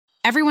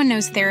Everyone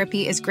knows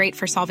therapy is great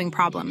for solving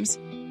problems,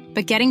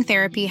 but getting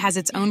therapy has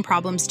its own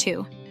problems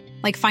too,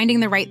 like finding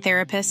the right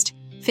therapist,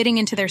 fitting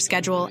into their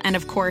schedule, and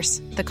of course,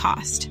 the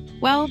cost.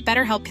 Well,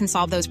 BetterHelp can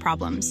solve those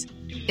problems.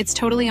 It's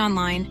totally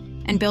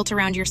online and built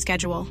around your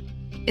schedule.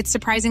 It's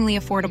surprisingly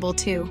affordable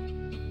too.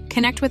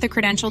 Connect with a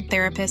credentialed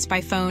therapist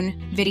by phone,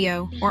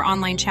 video, or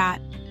online chat,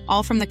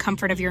 all from the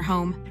comfort of your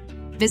home.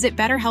 Visit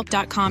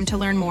BetterHelp.com to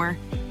learn more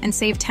and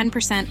save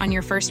 10% on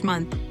your first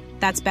month.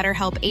 That's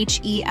BetterHelp,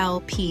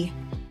 H-E-L-P.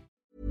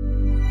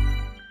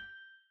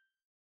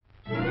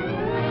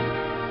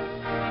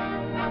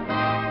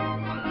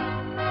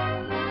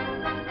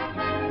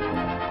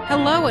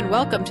 Hello and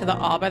welcome to the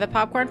All by the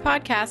Popcorn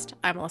podcast.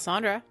 I'm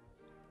Alessandra.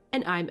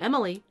 And I'm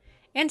Emily.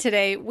 And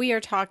today we are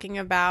talking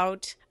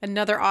about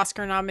another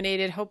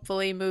Oscar-nominated,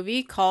 hopefully,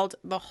 movie called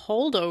The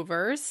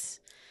Holdovers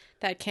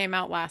that came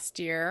out last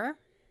year.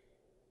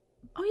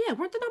 Oh yeah,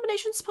 weren't the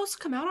nominations supposed to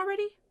come out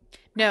already?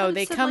 No,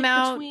 they come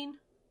out between...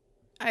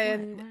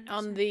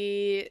 on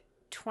the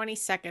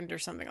 22nd or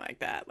something like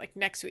that, like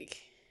next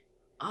week.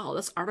 Oh,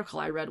 this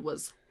article I read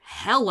was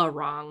hella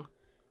wrong.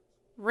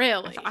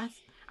 Really?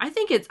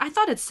 I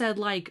thought it said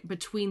like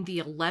between the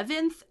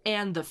 11th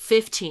and the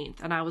 15th,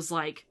 and I was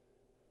like,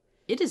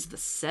 it is the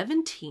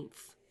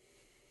 17th.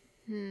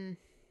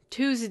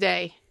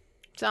 Tuesday.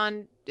 It's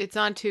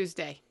on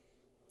Tuesday.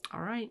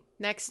 All right.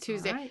 Next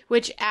Tuesday. Right.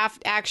 Which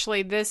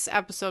actually this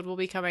episode will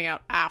be coming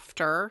out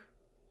after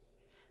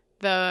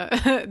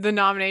the the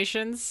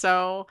nominations.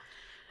 So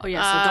so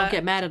don't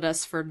get mad at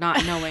us for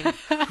not knowing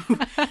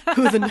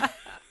who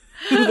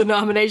the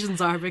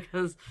nominations are,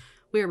 because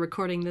we are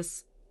recording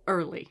this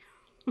early.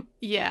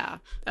 Yeah.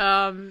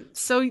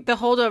 So The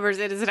Holdovers,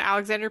 it is an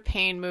Alexander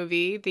Payne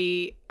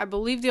movie. I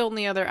believe the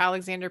only other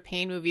Alexander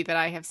Payne movie that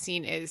I have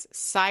seen is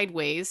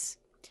Sideways.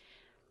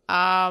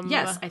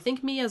 Yes, I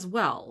think me as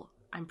well.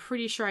 I'm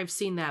pretty sure I've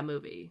seen that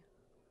movie.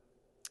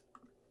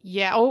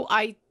 Yeah.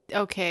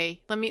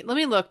 Okay. Let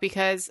me look,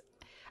 because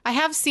I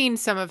have seen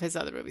some of his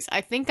other movies.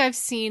 I think I've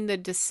seen The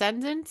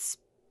Descendants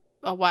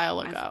a while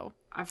ago.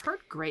 I've heard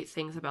great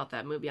things about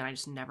that movie, and I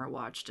just never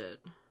watched it.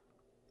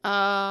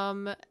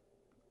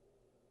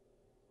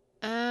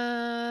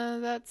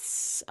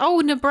 That's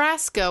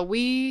Nebraska.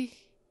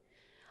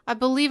 I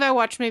believe I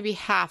watched maybe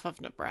half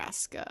of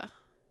Nebraska.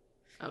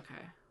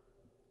 Okay.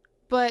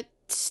 But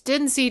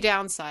didn't see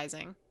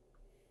Downsizing.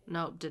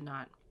 No, did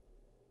not.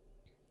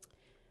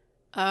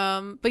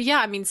 But yeah,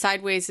 I mean,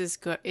 Sideways is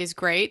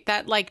great.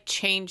 That like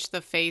changed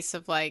the face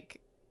of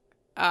like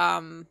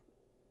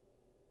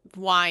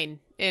wine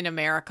in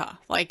America.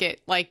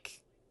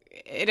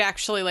 It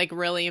actually like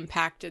really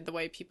impacted the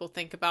way people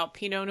think about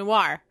Pinot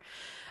Noir.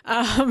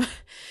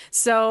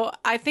 So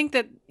I think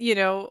that,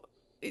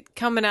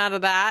 coming out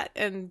of that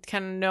and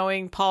kind of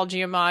knowing Paul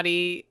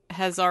Giamatti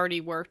has already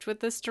worked with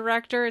this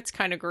director, it's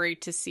kind of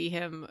great to see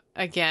him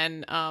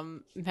again,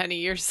 many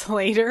years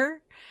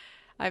later.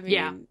 I mean,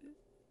 yeah.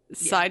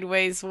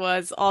 Sideways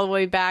was all the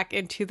way back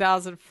in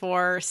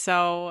 2004.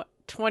 So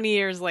 20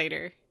 years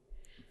later.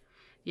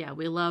 Yeah.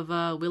 We love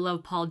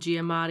Paul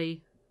Giamatti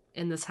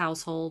in this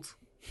household.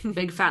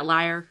 Big fat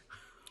liar.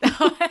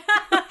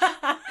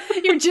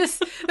 You're just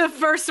the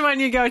first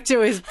one you go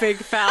to is Big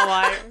Fat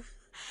Liar.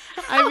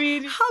 I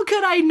mean, how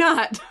could I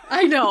not?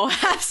 I know,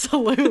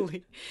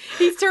 absolutely.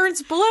 He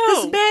turns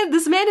blue.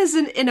 This man is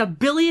in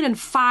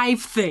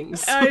 1,000,000,005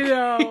 things. I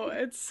know,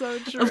 it's so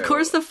true. Of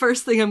course, the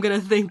first thing I'm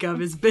gonna think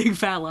of is Big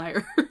Fat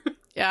Liar.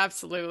 Yeah,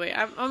 absolutely.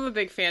 I'm a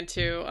big fan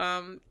too.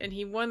 And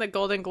he won the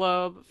Golden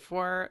Globe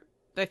for,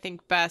 I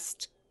think,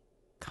 best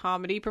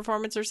comedy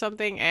performance or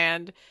something,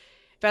 and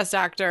Best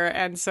Actor,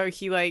 and so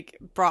he like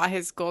brought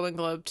his Golden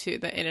Globe to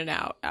the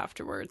In-N-Out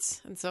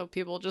afterwards, and so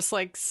people just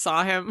like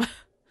saw him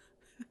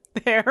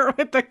there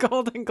with the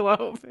Golden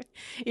Globe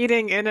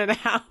eating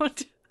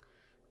In-N-Out.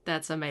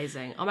 That's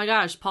amazing. Oh my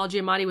gosh, Paul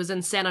Giamatti was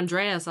in San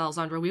Andreas,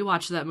 Alessandra. We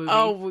watched that movie.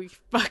 Oh, we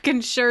fucking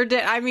sure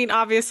did. I mean,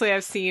 obviously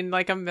I've seen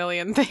like a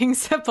million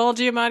things that Paul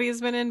Giamatti has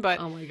been in, but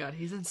oh my god,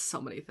 he's in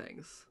so many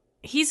things.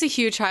 He's a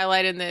huge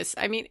highlight in this.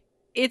 I mean,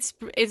 it's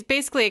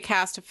basically a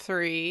cast of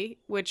 3,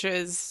 which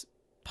is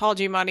Paul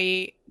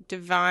Giamatti,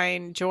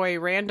 Divine Joy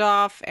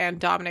Randolph, and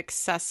Dominic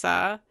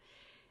Sessa.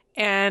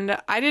 And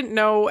I didn't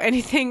know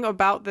anything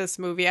about this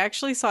movie. I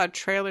actually saw a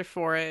trailer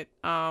for it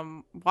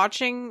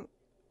watching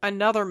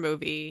another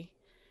movie,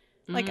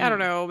 I don't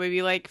know,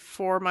 maybe like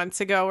 4 months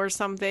ago or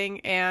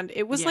something. And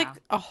it was like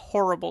a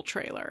horrible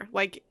trailer.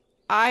 Like,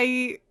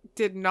 I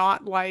did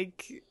not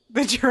like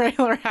the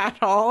trailer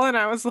at all. And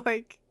I was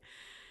like,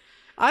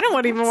 I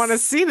don't even want to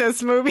see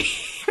this movie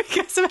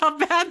because of how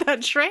bad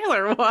that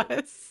trailer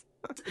was.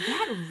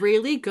 That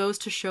really goes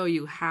to show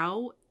you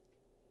how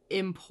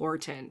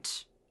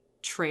important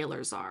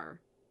trailers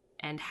are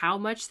and how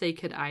much they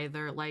could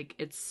either, like,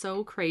 it's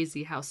so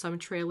crazy how some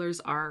trailers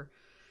are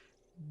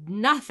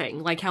nothing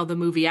like how the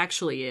movie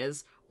actually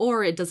is,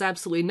 or it does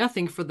absolutely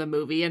nothing for the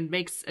movie and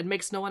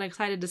makes no one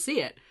excited to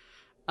see it.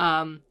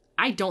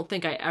 I don't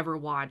think I ever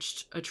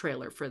watched a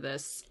trailer for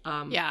this.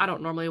 I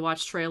don't normally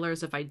watch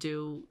trailers. If I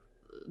do,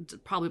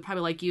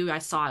 probably like you, I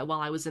saw it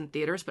while I was in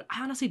theaters, but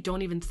I honestly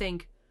don't even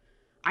think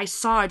I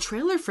saw a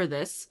trailer for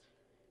this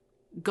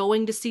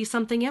going to see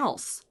something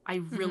else. I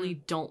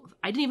really don't.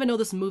 I didn't even know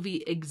this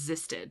movie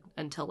existed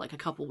until like a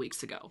couple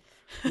weeks ago,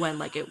 when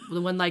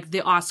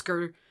the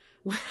Oscar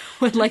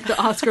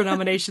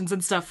nominations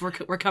and stuff were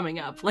coming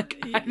up. Like,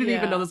 I didn't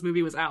even know this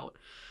movie was out.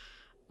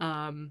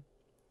 But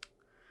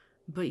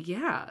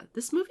yeah,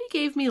 this movie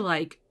gave me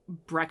like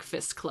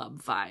Breakfast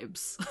Club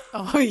vibes.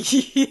 Oh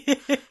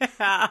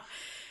yeah.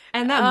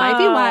 And that might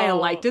be why I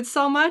liked it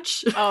so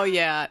much. Oh,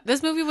 yeah.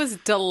 This movie was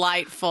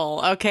delightful,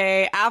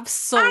 okay?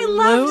 Absolutely I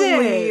loved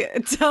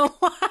it.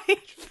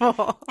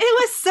 Delightful.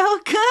 It was so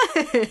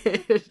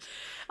good.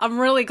 I'm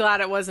really glad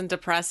it wasn't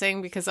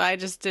depressing because I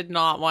just did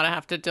not want to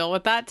have to deal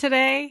with that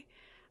today.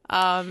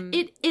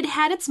 It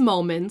had its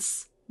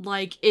moments.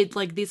 Like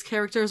these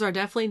characters are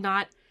definitely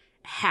not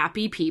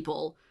happy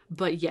people.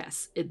 But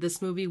yes,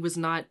 this movie was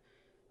not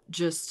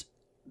just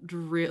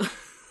real.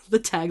 The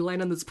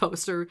tagline on this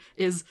poster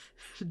is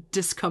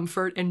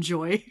discomfort and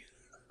joy.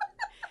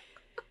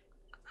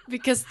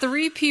 Because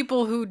 3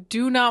 people who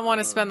do not want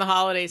to spend the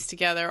holidays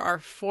together are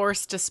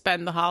forced to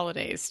spend the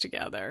holidays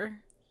together.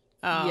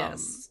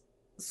 Yes.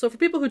 So for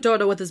people who don't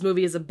know what this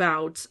movie is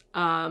about,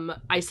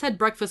 I said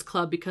Breakfast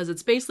Club because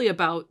it's basically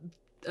about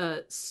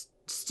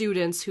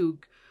students who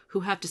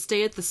have to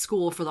stay at the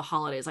school for the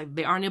holidays. Like,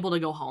 they aren't able to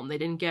go home. They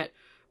didn't get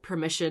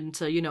permission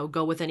to,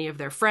 go with any of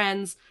their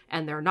friends,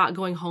 and they're not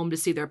going home to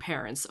see their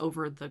parents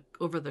over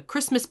the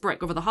Christmas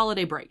break, over the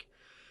holiday break.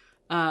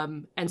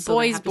 And so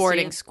boys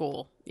boarding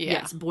school. Yeah.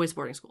 Yes, boys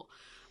boarding school.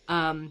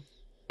 And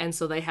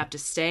so they have to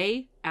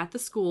stay at the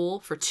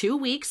school for 2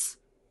 weeks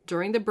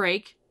during the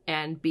break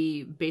and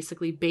be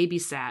basically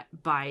babysat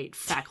by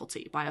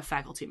a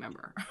faculty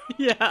member.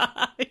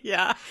 Yeah.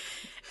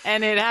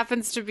 And it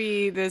happens to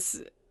be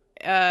this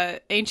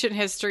ancient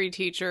history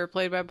teacher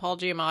played by Paul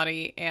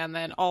Giamatti, and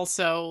then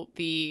also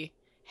the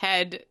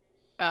head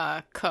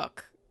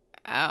cook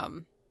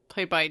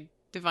played by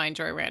Divine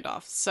Joy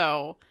Randolph.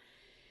 So,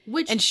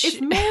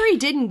 if Mary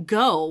didn't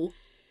go,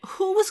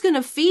 who was going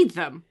to feed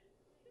them?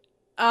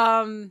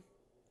 Well,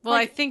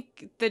 I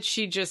think that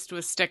she just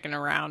was sticking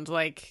around.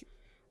 Like,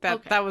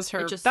 that was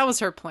her. That was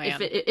her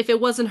plan. If it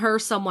wasn't her,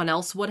 someone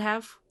else would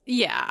have.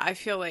 Yeah, I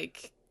feel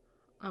like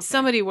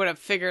somebody would have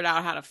figured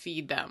out how to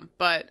feed them.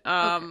 But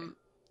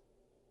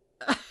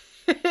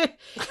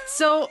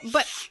so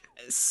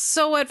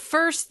at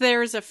first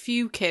there's a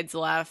few kids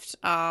left.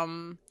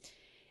 And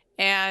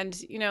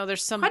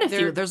there's some quite a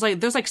few. There's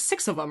like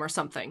 6 of them or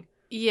something.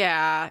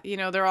 Yeah,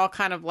 they're all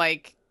kind of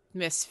like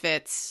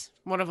misfits.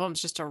 One of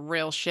them's just a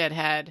real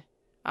shithead.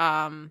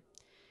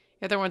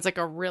 The other one's like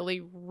a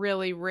really,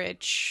 really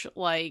rich,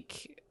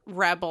 like,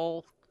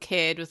 rebel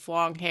kid with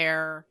long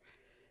hair.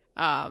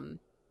 A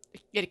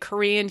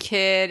Korean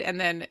kid, and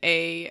then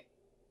a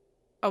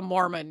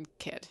Mormon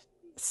kid.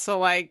 So,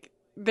 like,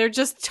 they're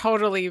just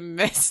totally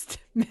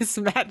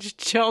mismatched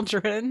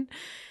children.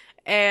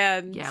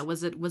 And yeah,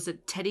 was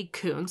it Teddy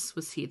Kuntz?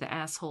 Was he the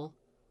asshole?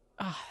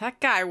 Oh, that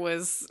guy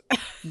was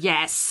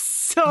yes,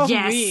 so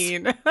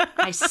mean.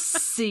 I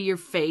see your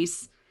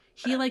face.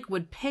 He like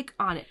would pick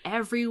on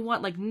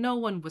everyone. Like, no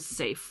one was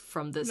safe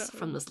from this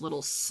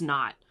little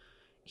snot.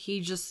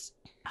 He just,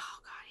 oh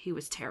god, he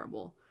was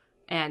terrible.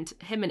 And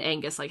him and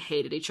Angus like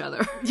hated each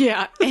other.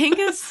 Yeah,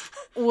 Angus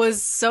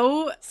was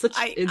such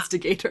an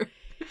instigator.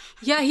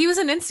 Yeah, he was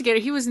an instigator.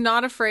 He was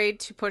not afraid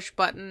to push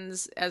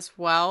buttons as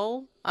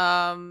well.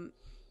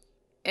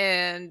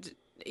 And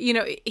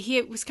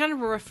he was kind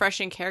of a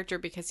refreshing character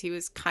because he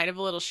was kind of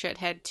a little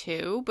shithead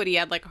too, but he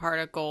had like a heart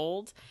of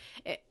gold.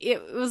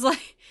 It was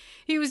like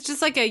he was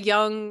just like a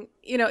young,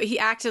 he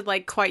acted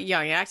like quite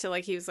young. He acted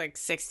like he was like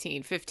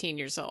 16, 15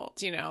 years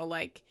old,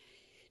 like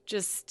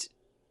just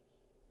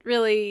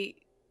really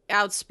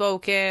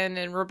outspoken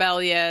and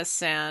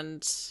rebellious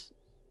and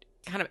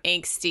kind of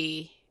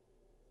angsty.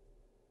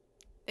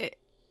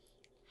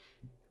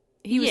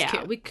 He was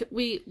cute.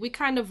 We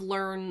kind of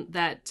learn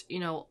that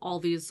all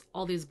these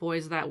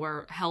boys that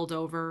were held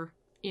over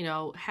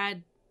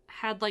had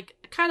like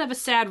kind of a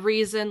sad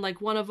reason.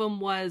 Like one of them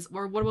was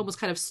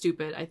kind of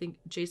stupid. I think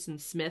Jason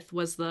Smith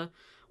was the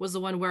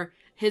one where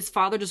his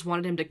father just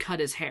wanted him to cut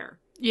his hair.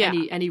 Yeah,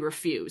 and he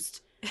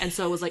refused. And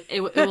so it was like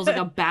it was like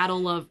a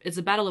battle of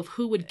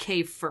who would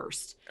cave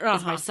first.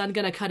 Is my son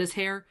gonna cut his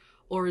hair,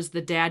 or is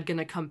the dad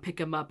gonna come pick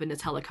him up in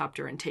his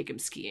helicopter and take him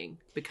skiing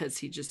because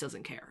he just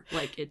doesn't care?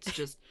 Like, it's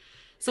just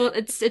so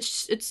it's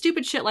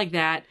stupid shit like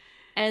that.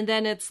 And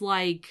then it's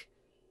like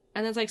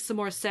some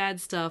more sad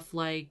stuff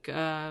like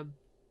I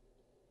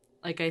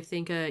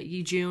think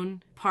Yejun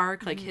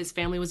Park, like his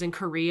family was in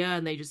Korea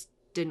and they just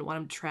didn't want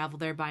him to travel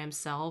there by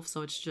himself.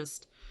 So it's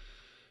just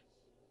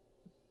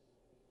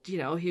he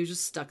was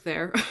just stuck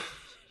there.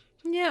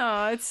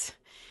 Yeah, it's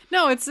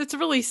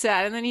really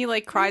sad. And then he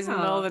like cries in the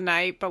middle of the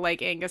night, but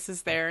like Angus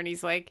is there and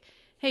he's like,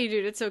 "Hey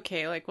dude, it's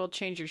okay. Like, we'll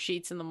change your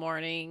sheets in the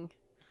morning.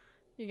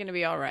 You're going to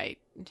be all right.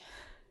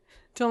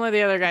 Don't let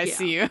the other guys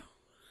see you."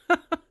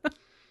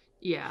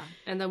 Yeah.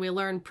 And then we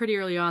learn pretty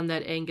early on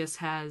that Angus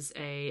has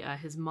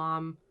his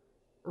mom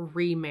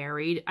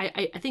remarried.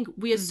 I think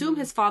we assume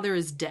his father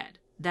is dead.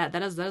 That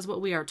is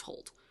what we are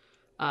told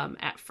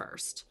at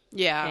first.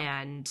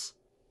 Yeah.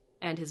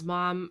 And his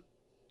mom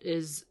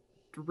is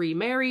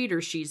remarried,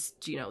 or she's,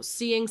 you know,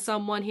 seeing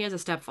someone. He has a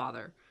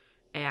stepfather,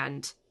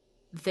 and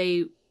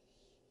they're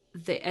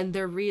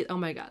oh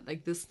my god,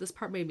 like this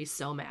part made me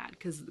so mad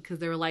because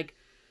they're like,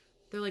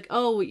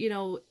 oh, you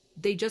know,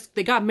 they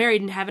got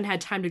married and haven't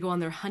had time to go on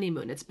their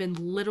honeymoon. It's been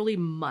literally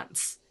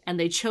months, and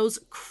they chose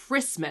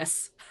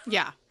Christmas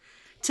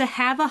to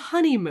have a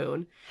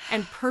honeymoon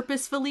and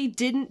purposefully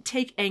didn't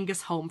take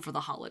Angus home for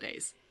the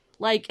holidays.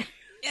 Like,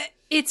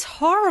 it's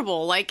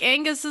horrible. Like,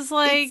 Angus is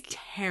like, it's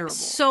terrible.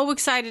 So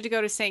excited to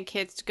go to St.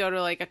 Kitts, to go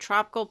to like a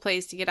tropical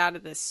place, to get out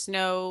of this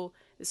snow,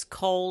 this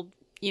cold,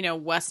 you know,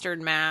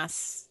 Western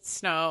Mass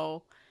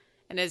snow.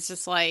 And it's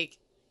just like,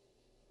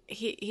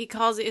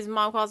 his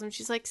mom calls him.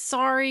 She's like,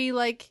 sorry,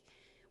 like,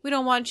 we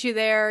don't want you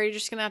there. You're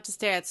just going to have to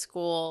stay at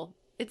school.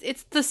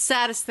 It's the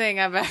saddest thing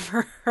I've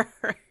ever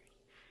heard.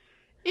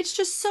 It's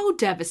just so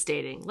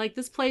devastating. Like,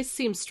 this place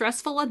seems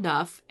stressful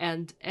enough,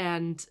 and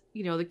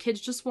you know, the kids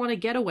just want to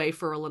get away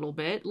for a little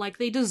bit, like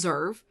they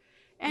deserve,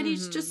 and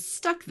he's just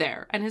stuck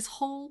there, and his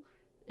whole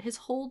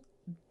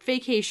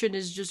vacation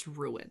is just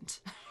ruined.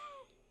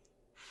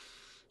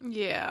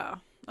 Yeah,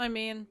 I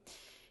mean,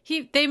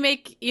 they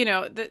make, you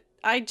know,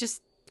 I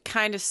just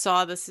kind of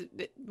saw this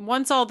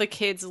once all the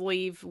kids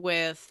leave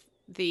with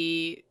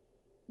the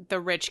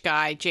rich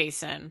guy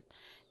Jason.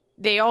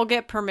 They all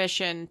get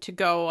permission to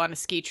go on a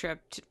ski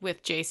trip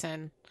with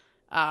Jason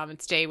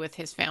and stay with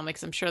his family,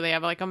 because I'm sure they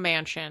have like a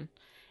mansion.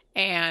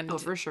 And, oh,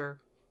 for sure.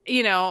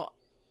 You know,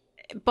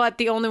 but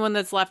the only one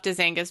that's left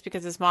is Angus,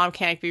 because his mom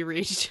can't be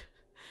reached.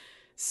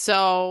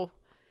 So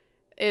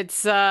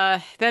it's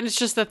then it's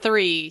just the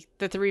three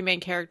main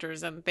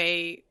characters, and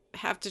they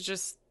have to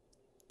just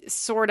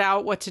sort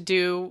out what to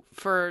do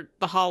for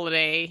the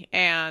holiday.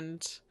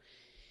 And,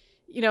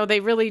 you know, they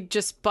really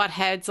just butt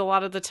heads a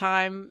lot of the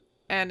time.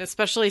 And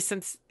especially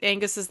since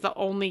Angus is the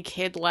only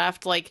kid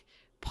left, like,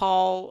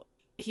 Paul,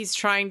 he's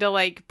trying to,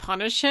 like,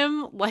 punish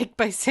him, like,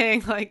 by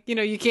saying, like, you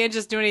know, you can't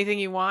just do anything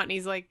you want. And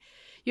he's like,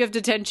 you have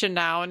detention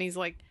now. And he's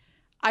like,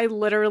 I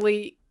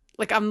literally,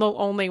 like, I'm the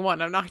only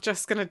one. I'm not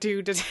just going to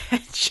do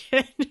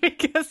detention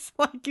because,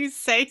 like, you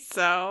say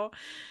so.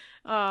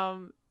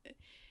 And,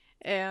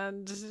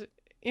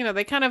 you know,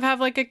 they kind of have,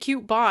 like, a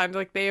cute bond.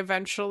 Like, they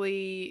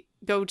eventually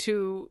go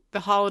to the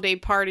holiday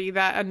party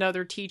that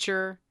another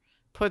teacher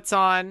puts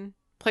on,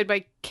 played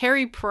by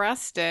Carrie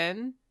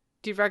Preston.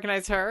 Do you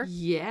recognize her?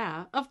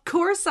 Yeah, of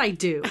course I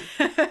do.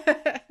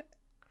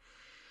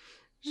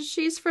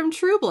 She's from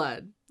True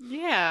Blood.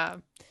 Yeah.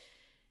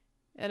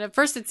 And at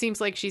first it seems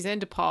like she's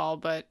into Paul,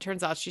 but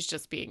turns out she's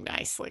just being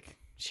nice. Like,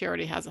 she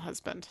already has a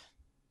husband.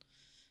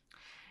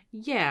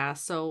 Yeah,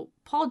 so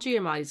Paul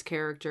Giamatti's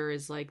character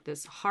is like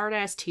this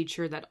hard-ass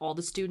teacher that all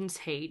the students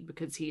hate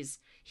because he's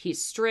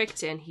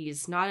strict, and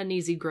he's not an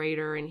easy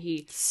grader, and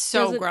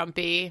so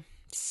grumpy.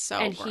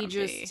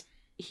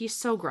 He's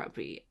so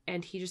grumpy,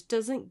 and he just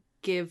doesn't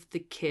give the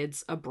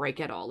kids a break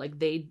at all. Like,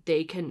 they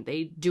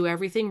do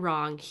everything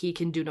wrong. He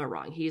can do no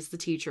wrong. He's the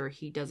teacher.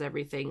 He does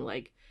everything,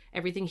 like,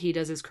 everything he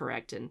does is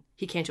correct, and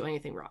he can't do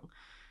anything wrong.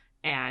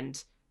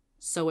 And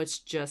so it's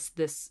just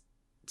this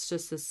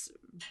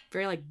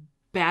very, like,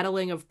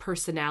 battling of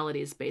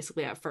personalities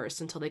basically at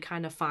first, until they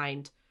kind of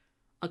find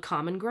a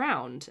common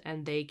ground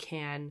and they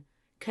can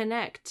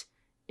connect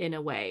in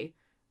a way.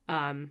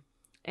 And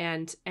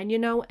you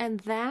know, and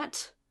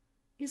that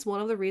is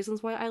one of the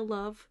reasons why I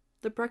love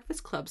The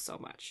Breakfast Club so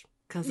much.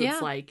 Because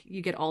it's like,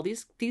 you get all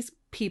these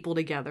people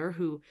together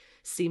who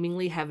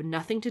seemingly have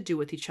nothing to do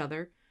with each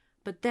other,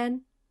 but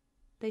then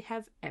they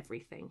have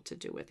everything to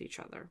do with each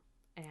other.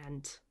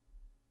 And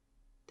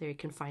they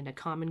can find a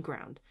common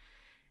ground.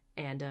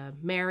 And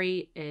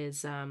Mary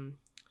is,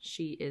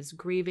 she is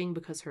grieving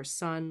because her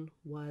son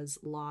was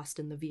lost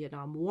in the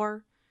Vietnam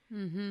War.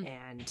 Mm-hmm.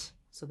 And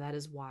so that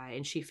is why.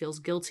 And she feels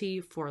guilty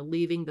for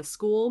leaving the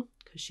school,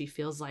 because she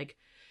feels like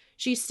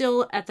she's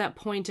still at that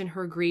point in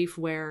her grief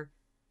where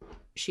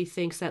she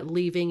thinks that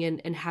leaving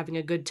and having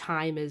a good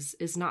time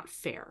is not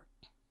fair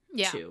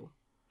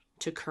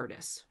to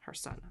Curtis, her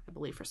son. I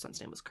believe her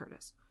son's name was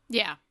Curtis.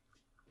 Yeah.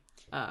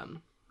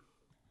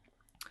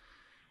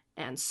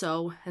 And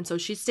so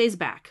she stays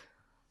back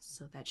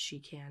so that she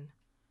can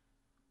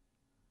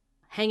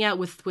hang out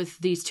with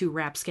these two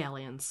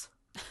rapscallions.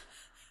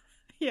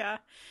 Yeah.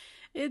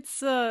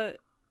 It's nice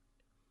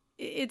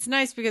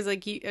because,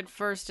 like, at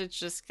first it's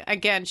just,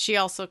 again, she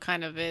also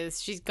kind of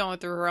is, she's going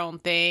through her own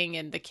thing,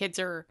 and the kids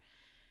are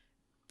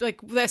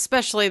like,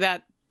 especially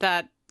that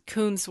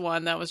Coons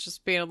one that was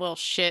just being a little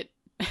shit.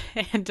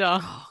 And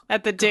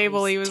at the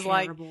table he was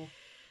terrible. Like,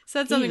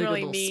 said something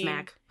really mean.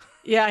 Smack.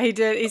 Yeah, he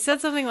did. He said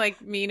something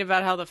like mean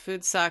about how the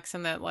food sucks,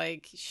 and that,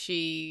 like,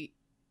 she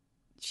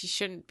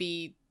shouldn't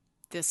be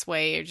this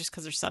way, or just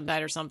because her son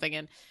died or something.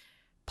 And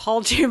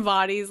Paul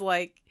Giamatti's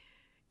like,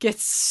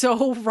 gets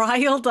so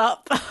riled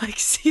up, like,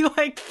 he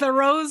like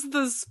throws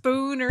the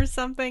spoon or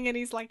something, and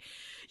he's like,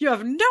 you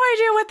have no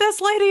idea what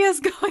this lady is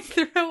going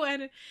through,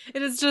 and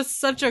it is just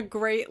such a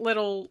great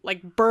little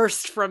like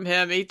burst from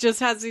him. He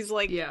just has these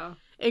like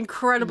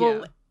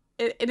incredible,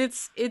 and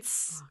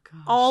it's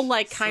all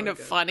like kind of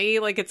funny.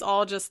 Like it's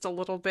all just a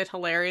little bit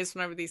hilarious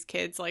whenever these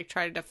kids like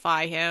try to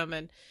defy him,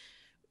 and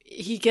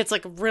he gets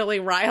like really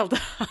riled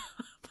up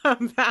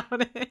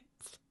about it.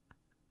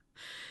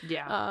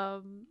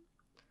 Yeah.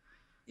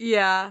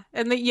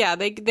 And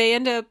they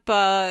end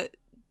up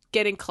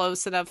getting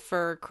close enough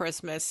for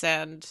Christmas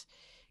and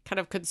kind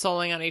of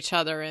consoling on each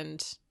other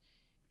and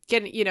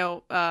getting,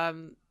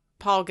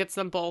 Paul gets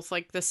them both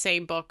like the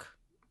same book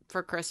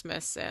for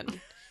Christmas, and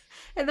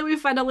then we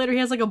find out later he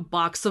has like a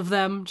box of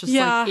them just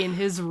like in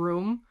his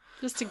room,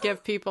 just to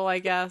give people, I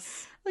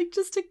guess, like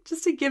just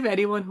to give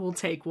anyone who will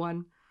take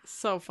one.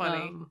 So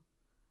funny.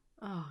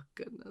 Oh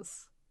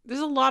goodness. There's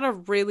a lot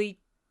of really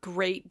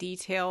great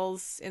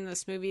details in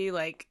this movie,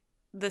 like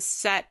the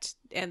set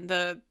and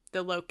the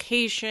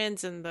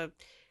locations and the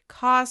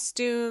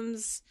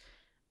costumes.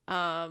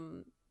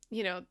 The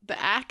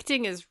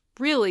acting is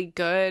really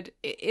good.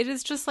 It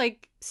is just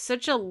like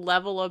such a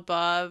level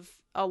above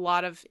a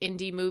lot of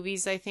indie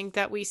movies I think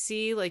that we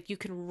see. Like you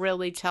can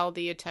really tell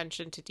the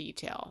attention to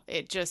detail.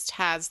 It just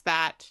has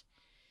that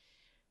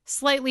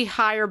slightly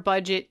higher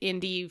budget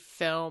indie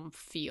film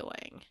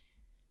feeling.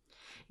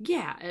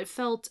 Yeah, it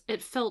felt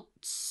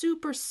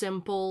super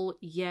simple,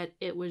 yet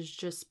it was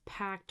just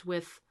packed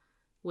with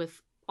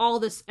all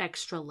this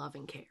extra love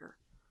and care.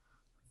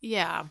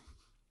 Yeah.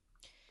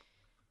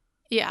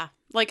 Yeah.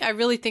 Like I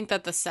really think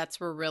that the sets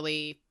were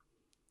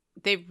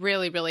they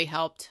really, really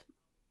helped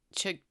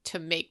to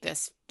make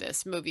this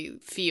movie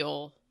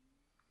feel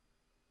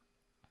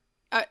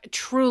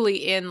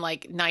truly in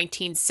like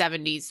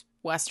 1970s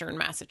Western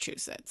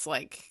Massachusetts.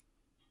 Like,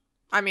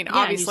 I mean,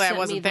 obviously I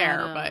wasn't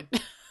there,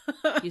 but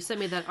you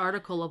sent me that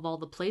article of all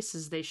the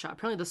places they shot.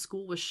 Apparently the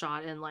school was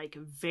shot in like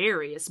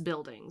various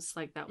buildings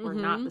like that were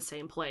not the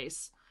same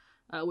place,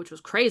 which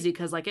was crazy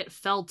because like it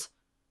felt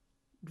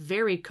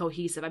very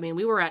cohesive. I mean,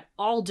 we were at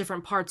all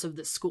different parts of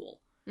this school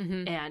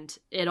and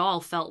it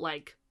all felt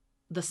like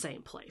the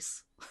same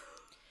place.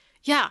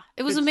 Yeah,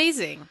 it was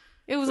amazing.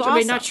 It was awesome. I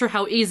mean, not sure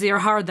how easy or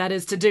hard that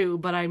is to do,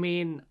 but I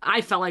mean,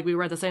 I felt like we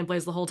were at the same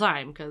place the whole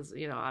time because,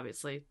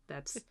 obviously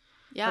that's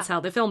how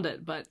they filmed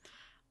it, but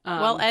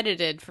well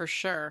edited for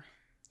sure.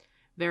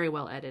 Very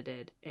well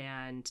edited,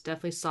 and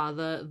definitely saw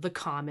the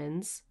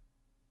commons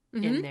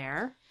in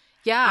there.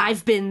 Yeah.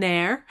 I've been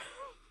there.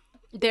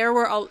 There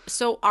were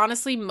so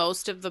honestly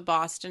most of the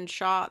Boston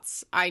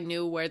shots I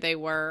knew where they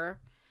were,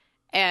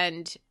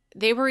 and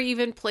they were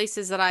even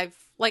places that I've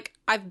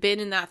been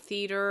in that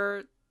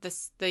theater.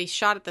 They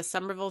shot at the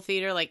Somerville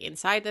Theater, like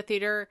inside the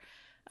theater.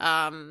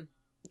 The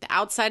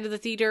outside of the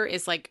theater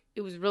is like,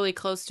 it was really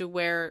close to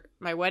where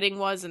my wedding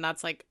was, and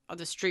that's like on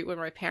the street where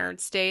my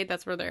parents stayed.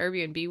 That's where the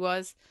Airbnb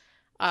was.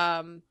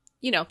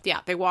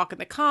 They walk in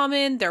the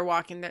common,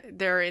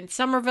 they're in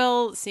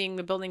Somerville, seeing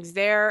the buildings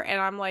there,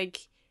 and I'm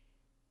like,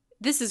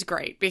 this is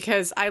great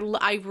because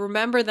I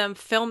remember them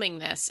filming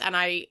this,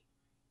 and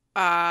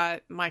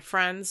my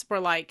friends were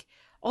like,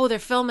 oh, they're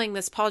filming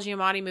this Paul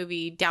Giamatti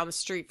movie down the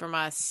street from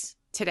us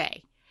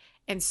today.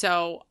 And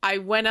so I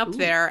went up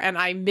there and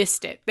I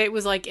missed it. It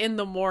was like in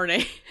the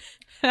morning.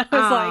 I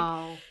was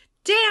like,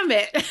 damn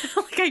it.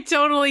 Like I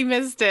totally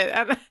missed it.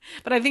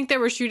 But I think they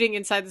were shooting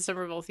inside the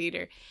Somerville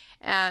Theater.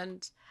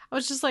 And I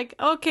was just like,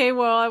 okay,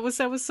 well, I was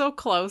so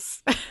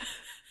close.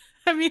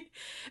 I mean,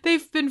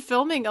 they've been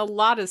filming a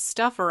lot of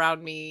stuff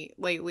around me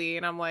lately.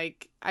 And I'm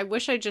like, I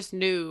wish I just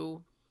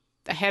knew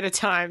ahead of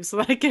time so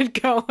that I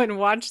could go and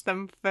watch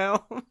them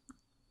film.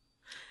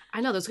 I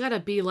know there's got to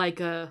be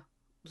like a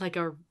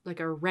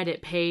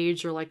Reddit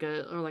page or like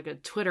a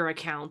Twitter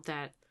account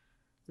that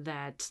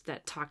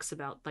talks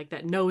about like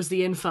that knows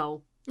the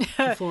info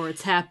before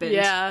it's happened.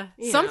 Yeah.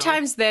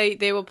 Sometimes they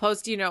will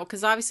post,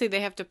 because obviously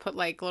they have to put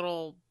like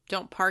little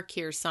 "don't park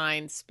here"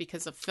 signs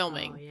because of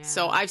filming. Oh, yeah.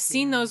 So I've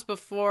seen those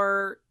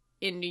before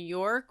in New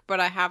York, but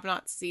I have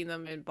not seen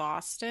them in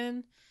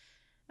Boston.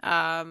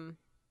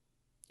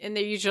 And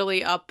they're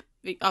usually up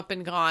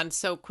and gone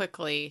so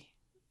quickly.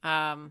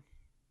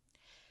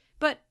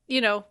 But,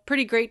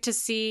 pretty great to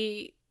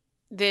see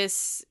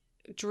this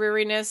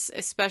dreariness,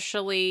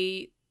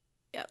 especially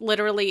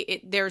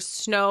literally there's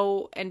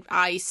snow and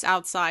ice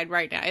outside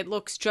right now. It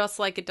looks just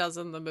like it does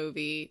in the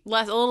movie. A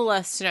little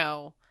less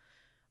snow,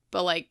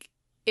 but like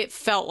it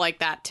felt like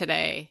that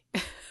today.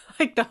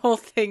 Like the whole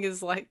thing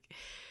is like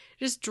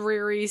just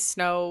dreary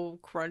snow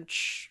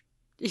crunch.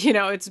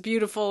 It's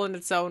beautiful in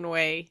its own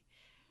way.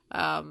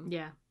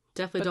 Yeah,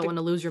 definitely don't want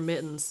to lose your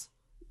mittens.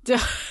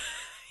 Yeah.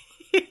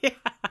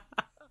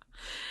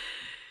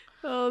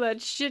 Oh,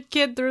 that shit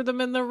kid threw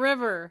them in the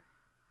river.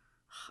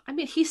 I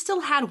mean, he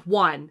still had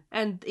one,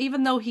 and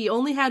even though he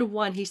only had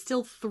one, he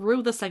still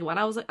threw the second one.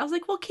 I was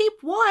like, well, keep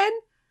one.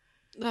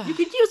 You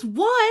could use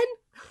one.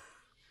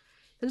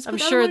 I'm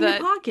sure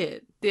that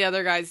the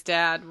other guy's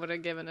dad would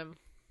have given him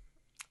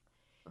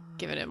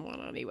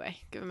one anyway.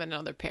 Give him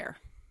another pair.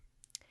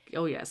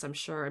 Oh yes, I'm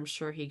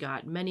sure he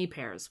got many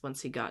pairs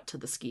once he got to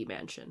the ski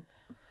mansion.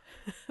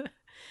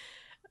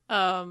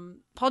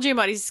 Paul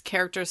Giamatti's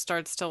character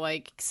starts to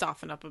like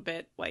soften up a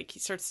bit. Like he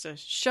starts to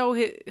show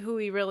who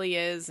he really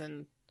is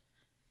and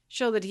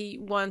show that he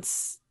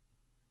once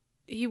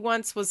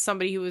was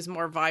somebody who was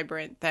more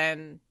vibrant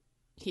than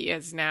he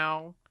is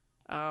now.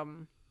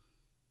 And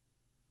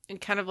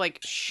kind of like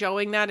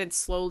showing that and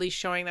slowly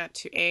showing that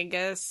to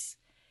Angus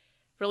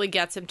really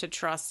gets him to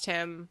trust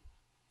him.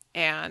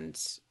 And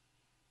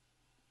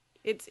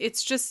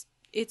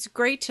it's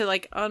great to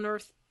like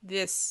unearth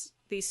these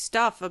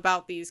stuff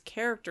about these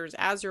characters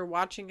as you're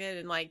watching it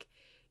and like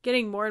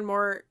getting more and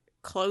more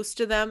close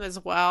to them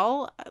as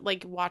well.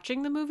 Like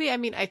watching the movie, I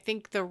mean, I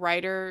think the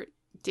writer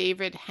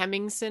David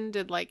Hemmingson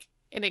did like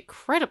an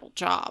incredible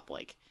job.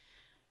 Like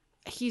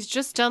he's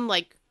just done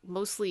like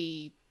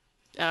mostly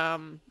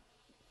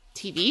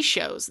TV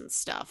shows and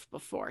stuff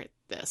before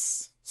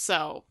this.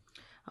 So,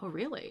 oh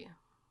really?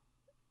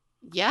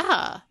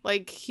 Yeah,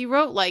 like he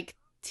wrote like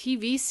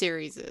TV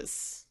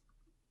series.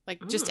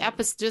 Like just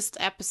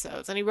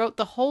episodes, and he wrote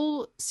the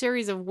whole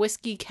series of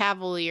Whiskey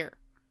Cavalier.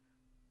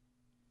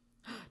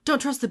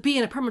 Don't trust the bee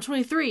in Apartment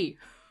 23.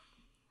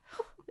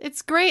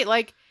 It's great.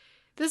 Like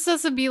this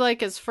has to be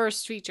like his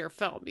first feature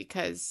film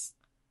because,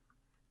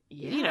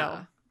 you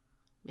know,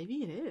 maybe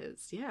it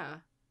is. Yeah,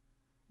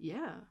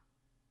 yeah.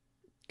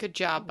 Good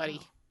job, buddy.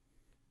 Wow.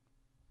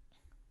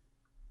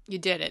 You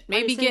did it.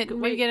 Maybe get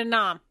a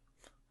nom.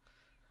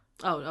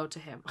 Oh, to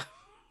him.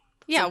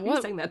 Yeah, what?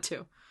 You saying that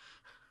too?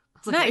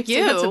 Like, not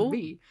you. That to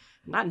me.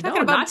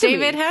 Talking about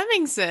David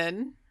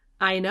Hemmingson.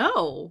 I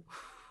know.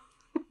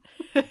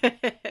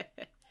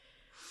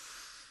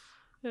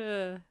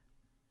 Oh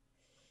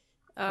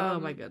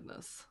my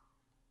goodness.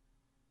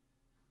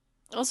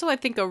 Also, I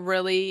think a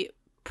really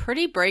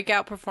pretty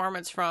breakout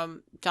performance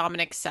from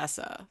Dominic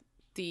Sessa,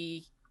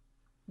 the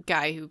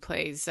guy who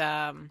plays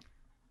what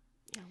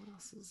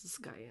else is this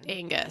guy in?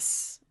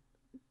 Angus.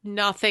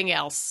 Nothing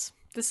else.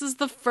 This is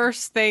the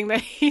first thing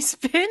that he's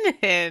been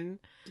in.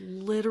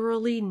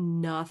 Literally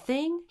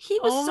nothing. He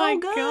was so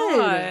good.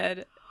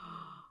 God.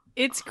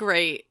 It's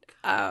great.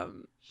 I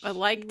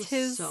liked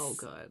his so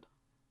good.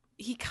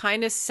 He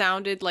kind of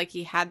sounded like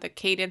he had the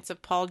cadence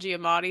of Paul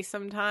Giamatti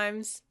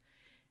sometimes,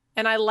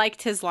 and I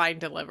liked his line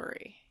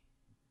delivery.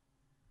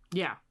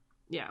 Yeah.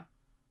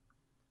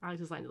 I liked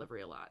his line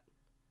delivery a lot.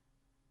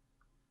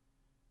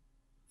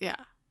 Yeah.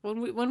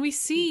 When we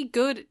see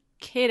good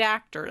kid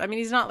actors, I mean,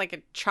 he's not like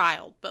a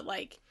child, but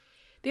like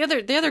the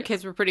other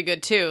kids were pretty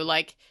good too.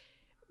 Like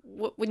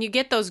when you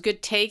get those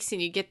good takes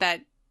and you get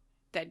that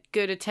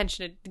good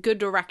attention, good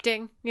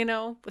directing, you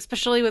know,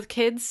 especially with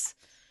kids,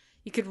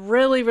 you could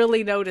really,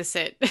 really notice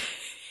it.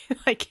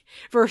 Like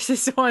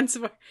versus ones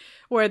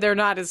where they're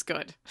not as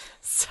good.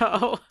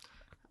 So,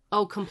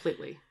 oh,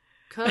 completely.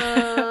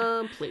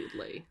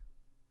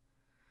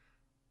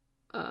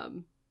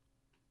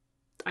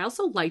 I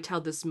also liked how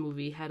this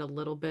movie had a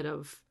little bit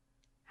of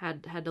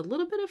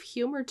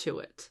humor to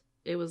it.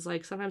 It was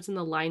like sometimes in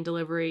the line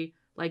delivery,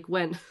 like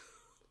when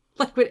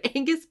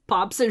Angus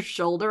pops his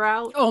shoulder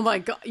out. Oh my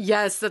god!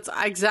 Yes, that's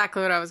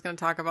exactly what I was going to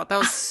talk about. That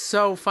was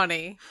so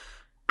funny.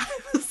 I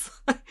was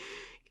like,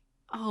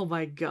 oh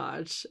my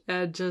gosh,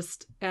 and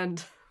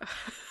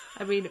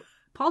I mean,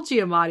 Paul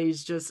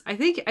Giamatti's just. I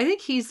think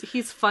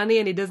he's funny,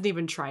 and he doesn't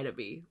even try to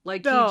be.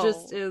 Like no. He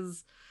just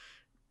is,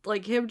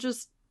 like him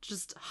just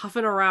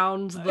huffing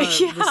around the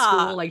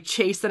school, like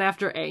chasing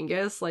after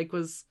Angus, like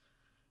was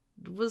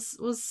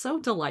so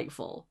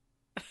delightful,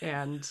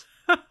 and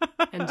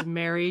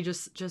Mary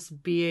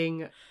just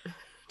being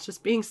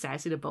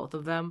sassy to both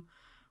of them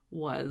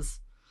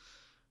was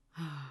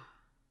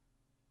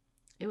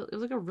it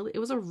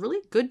was a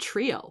really good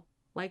trio.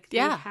 Like they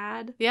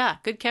had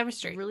good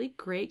chemistry, really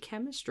great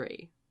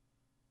chemistry.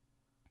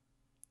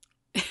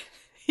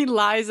 He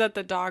lies at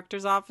the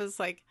doctor's office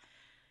like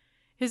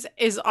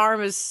his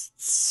arm is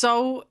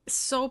so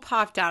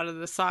popped out of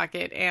the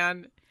socket,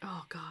 and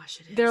oh gosh,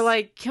 it is. They're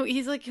like,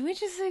 he's like, can we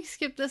just like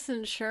skip this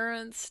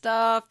insurance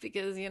stuff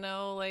because you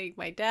know, like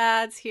my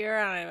dad's here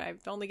and I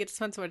only get to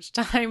spend so much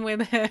time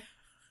with him.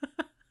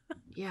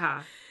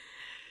 Yeah,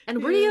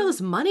 and where do you get all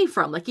this money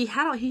from? Like he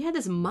had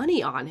his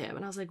money on him,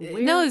 and I was like,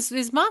 where? No,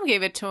 his mom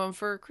gave it to him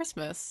for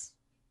Christmas.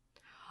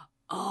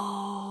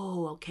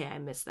 Oh, okay, I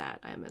missed that.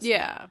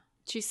 Yeah,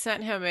 she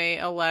sent him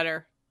a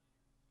letter.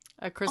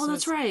 A Christmas. Oh,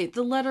 that's right.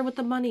 The letter with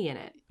the money in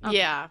it. Okay.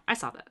 Yeah. I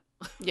saw that.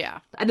 Yeah.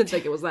 I didn't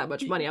think it was that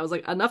much money. I was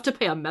like, enough to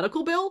pay a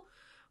medical bill?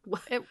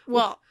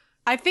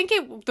 I think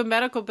the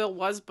medical bill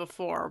was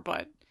before,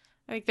 but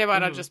I think they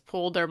might have just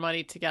pulled their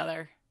money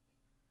together.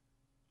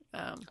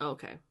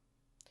 Okay.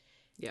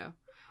 Yeah.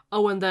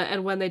 Oh,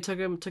 and when they took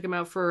him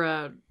out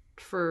for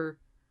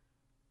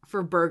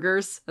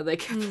burgers, and they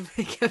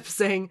kept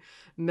saying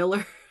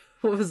Miller.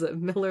 What was it?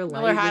 Miller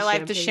High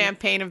Life, the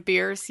champagne of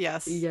beers.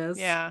 Yes. Yes.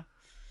 Yeah.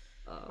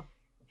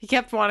 He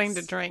kept wanting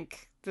to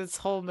drink this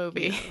whole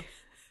movie.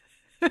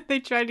 Yeah. They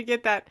tried to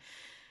get that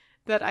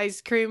ice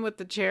cream with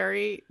the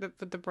cherry, with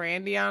the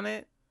brandy on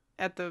it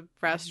at the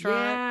restaurant.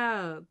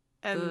 Yeah.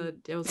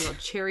 And it was called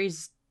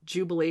Cherry's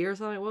Jubilee or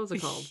something. What was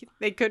it called?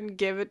 They couldn't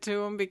give it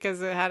to him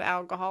because it had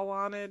alcohol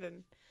on it,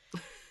 and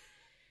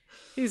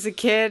he's a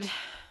kid.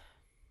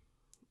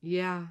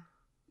 Yeah.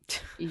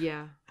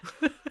 Yeah.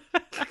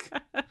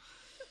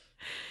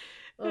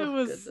 It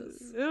was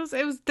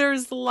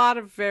there's a lot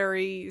of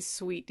very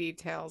sweet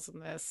details in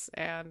this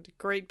and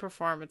great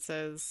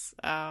performances.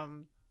 I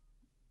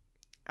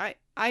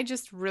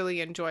just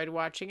really enjoyed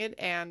watching it,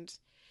 and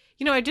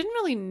I didn't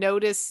really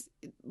notice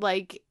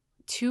like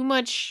too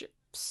much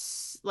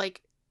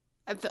like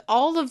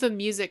all of the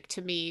music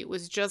to me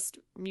was just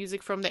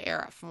music from the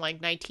era, from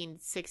like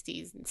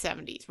 1960s and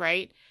 70s,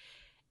 right?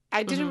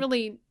 I didn't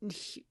really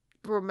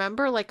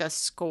remember like a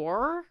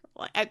score.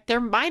 There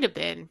might have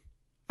been.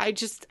 I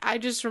just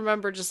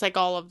remember just like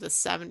all of the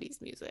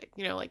 70s music,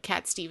 like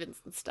Cat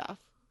Stevens and stuff.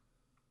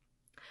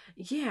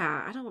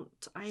 Yeah,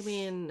 I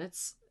mean,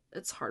 it's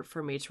hard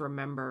for me to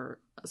remember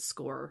a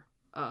score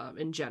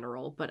in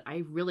general, but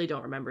I really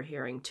don't remember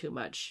hearing too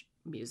much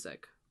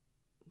music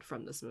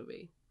from this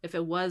movie. If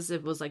it was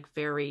like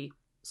very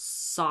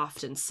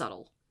soft and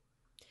subtle.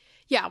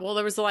 Yeah, well,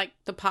 there was like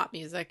the pop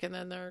music, and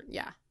then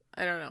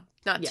I don't know,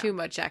 not too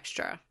much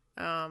extra.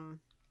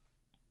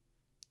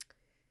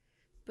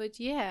 But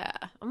yeah,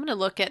 I'm gonna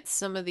look at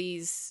some of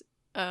these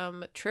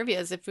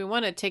trivias if we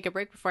want to take a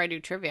break before I do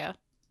trivia.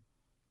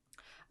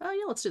 Yeah,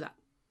 let's do that.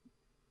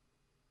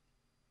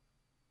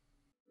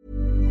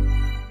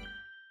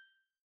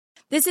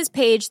 This is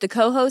Paige, the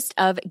co-host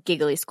of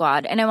Giggly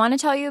Squad, and I want to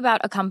tell you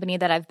about a company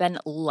that I've been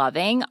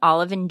loving,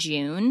 Olive and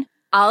June.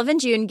 Olive &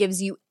 June gives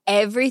you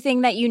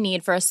everything that you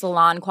need for a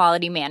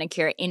salon-quality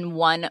manicure in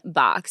one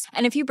box.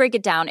 And if you break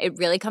it down, it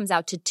really comes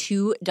out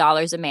to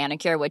 $2 a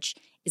manicure, which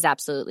is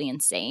absolutely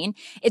insane.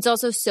 It's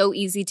also so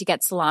easy to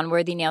get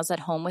salon-worthy nails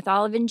at home with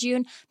Olive &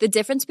 June. The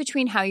difference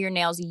between how your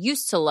nails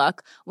used to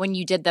look when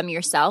you did them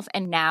yourself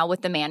and now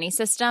with the Mani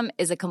system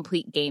is a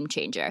complete game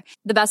changer.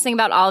 The best thing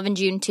about Olive &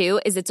 June, too,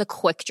 is it's a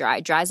quick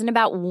dry. Dries in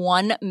about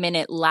 1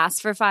 minute,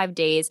 lasts for 5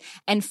 days,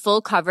 and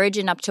full coverage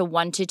in up to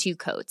 1 to 2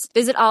 coats.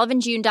 Visit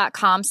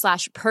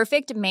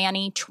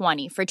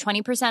oliveandjune.com/perfectmani20 for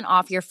 20%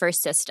 off your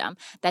first system.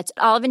 That's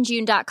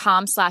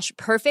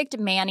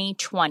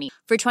oliveandjune.com/perfectmani20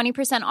 for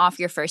 20% off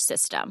your first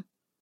system.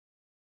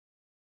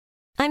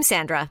 I'm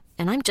Sandra,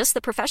 and I'm just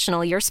the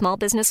professional your small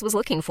business was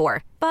looking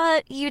for.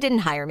 But you didn't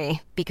hire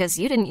me because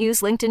you didn't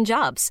use LinkedIn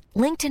Jobs.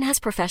 LinkedIn has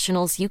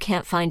professionals you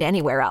can't find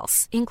anywhere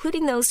else,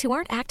 including those who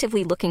aren't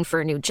actively looking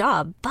for a new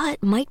job,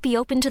 but might be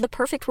open to the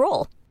perfect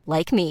role,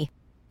 like me.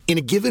 In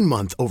a given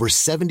month, over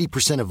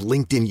 70% of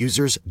LinkedIn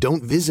users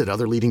don't visit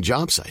other leading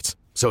job sites.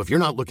 So if you're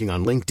not looking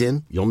on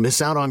LinkedIn, you'll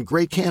miss out on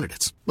great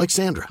candidates like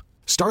Sandra.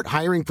 Start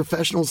hiring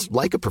professionals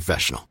like a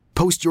professional.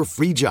 Post your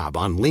free job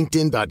on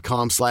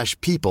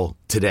linkedin.com/people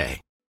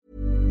today.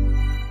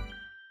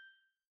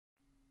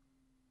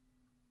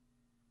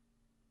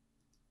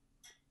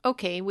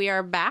 Okay, we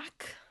are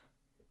back.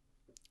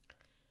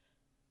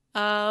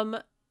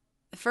 The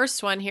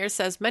first one here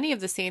says many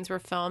of the scenes were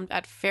filmed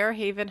at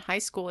Fairhaven High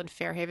School in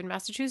Fairhaven,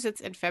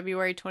 Massachusetts in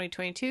February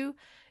 2022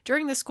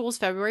 during the school's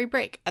February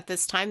break. At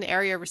this time, the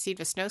area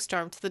received a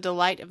snowstorm to the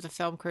delight of the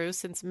film crew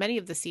since many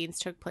of the scenes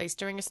took place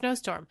during a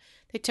snowstorm.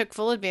 They took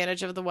full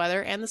advantage of the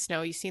weather, and the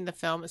snow you see in the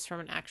film is from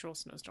an actual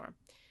snowstorm.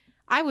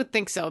 I would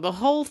think so. The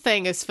whole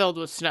thing is filled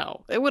with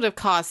snow. It would have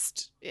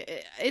cost...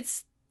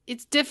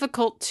 It's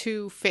difficult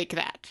to fake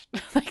that.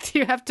 Like,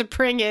 you have to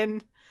bring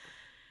in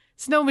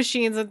snow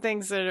machines and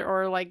things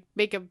or like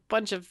make a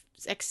bunch of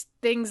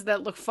things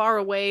that look far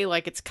away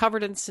like it's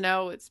covered in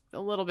snow. It's a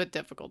little bit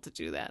difficult to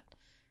do that.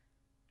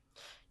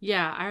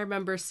 Yeah, I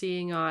remember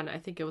seeing I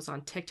think it was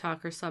on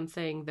TikTok or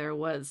something, there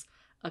was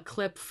a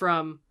clip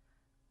from,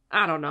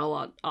 I don't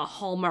know, a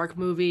Hallmark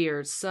movie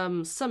or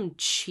some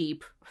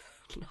cheap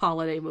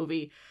holiday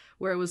movie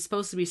where it was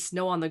supposed to be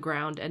snow on the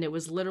ground and it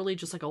was literally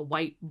just like a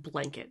white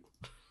blanket.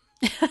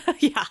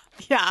 Yeah.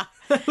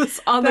 It was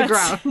on the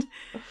ground.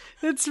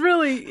 It's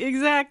really,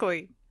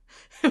 exactly.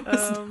 It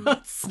was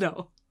not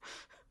snow.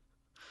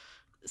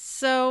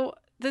 So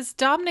this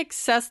Dominic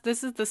Sessa,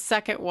 this is the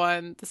second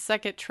one, the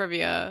second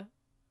trivia.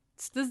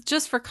 This,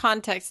 just for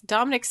context,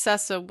 Dominic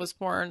Sessa was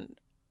born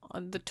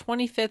on the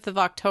 25th of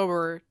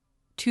October,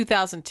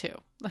 2002.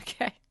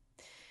 Okay.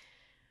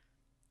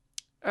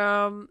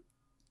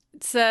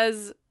 It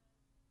says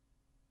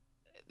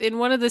in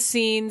one of the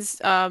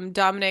scenes,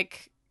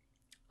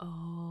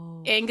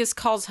 Angus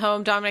calls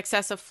home. Dominic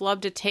Sessa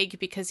flubbed a take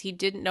because he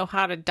didn't know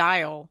how to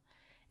dial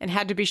and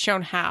had to be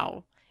shown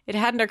how. It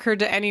hadn't occurred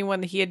to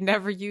anyone that he had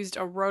never used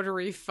a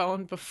rotary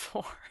phone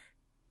before.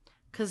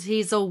 Because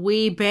he's a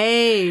wee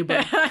babe.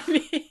 I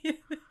mean,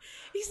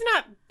 he's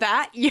not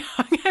that young.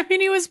 I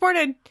mean, he was born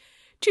in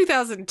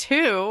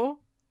 2002.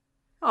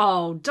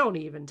 Oh, don't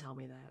even tell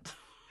me that.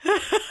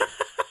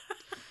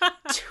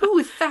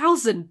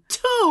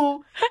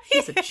 2002?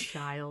 He's a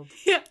child.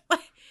 Yeah.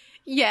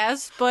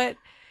 Yes, but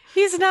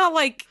he's not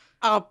like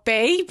a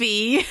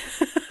baby.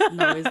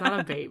 No, he's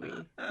not a baby.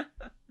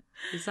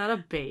 He's not a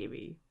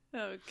baby.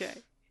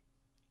 Okay.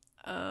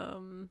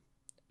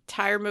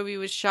 Entire movie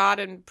was shot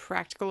in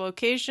practical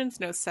locations,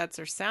 no sets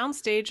or sound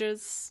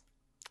stages.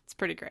 It's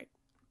pretty great.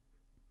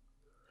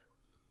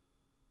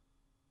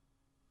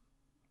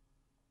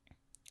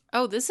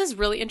 Oh, this is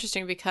really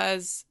interesting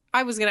because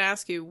I was going to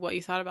ask you what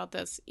you thought about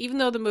this. Even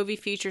though the movie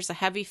features a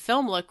heavy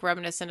film look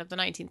reminiscent of the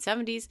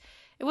 1970s,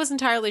 it was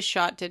entirely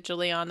shot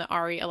digitally on the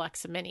ARRI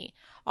Alexa Mini.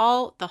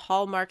 All the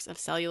hallmarks of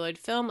celluloid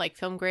film, like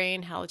film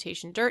grain,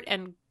 halotation dirt,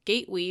 and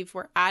gate weave,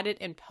 were added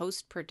in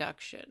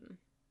post-production.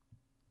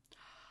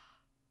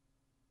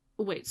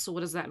 Wait, so what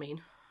does that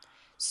mean?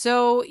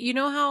 So, you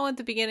know how at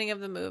the beginning of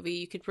the movie,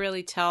 you could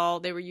really tell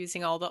they were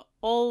using all the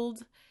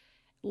old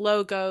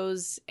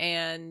logos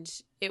and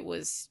it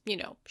was,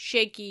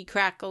 shaky,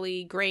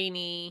 crackly,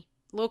 grainy,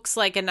 looks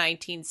like a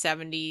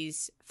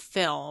 1970s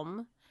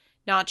film,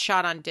 not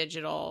shot on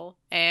digital.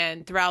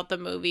 And throughout the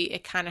movie,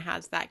 it kind of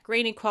has that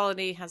grainy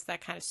quality, has that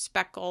kind of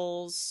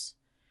speckles,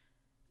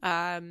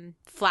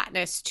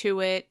 flatness to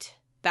it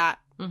that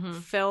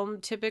film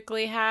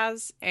typically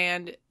has.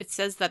 And it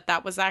says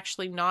that was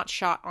actually not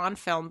shot on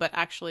film, but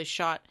actually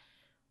shot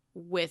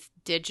with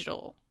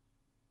digital.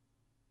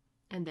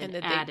 And then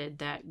added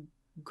that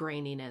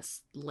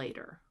graininess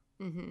later.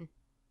 Mm-hmm.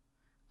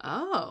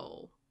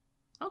 Oh,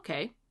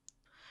 okay.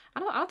 I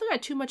don't think I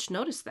too much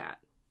noticed that.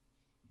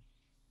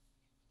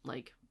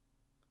 Like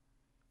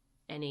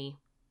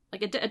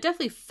it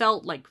definitely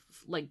felt like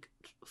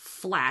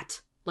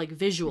flat, like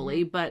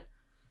visually, but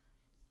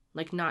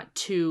like not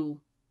too,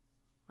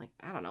 like,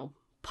 I don't know,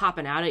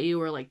 popping out at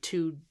you or like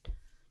too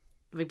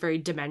like very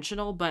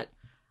dimensional. But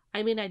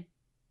I mean, I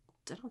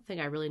don't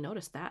think I really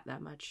noticed that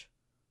much.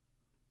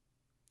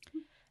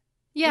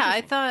 Yeah,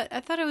 I thought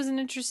it was an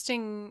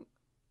interesting,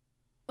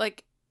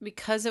 like,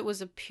 because it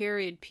was a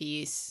period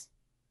piece,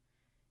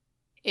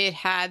 it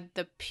had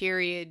the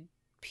period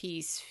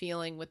piece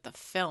feeling with the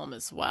film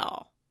as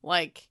well.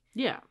 Like,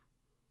 yeah,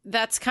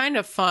 that's kind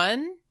of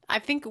fun. I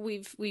think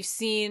we've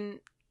seen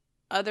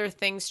other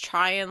things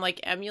try and like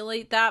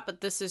emulate that,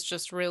 but this is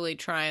just really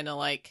trying to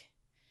like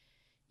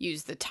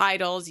use the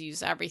titles,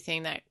 use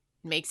everything that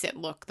makes it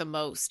look the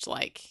most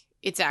like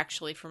it's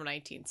actually from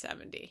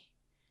 1970.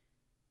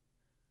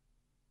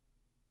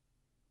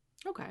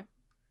 Okay.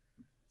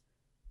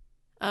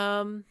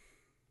 Dominic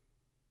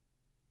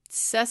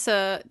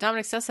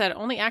Sessa had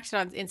only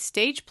acted in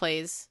stage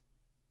plays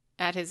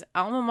at his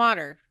alma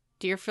mater,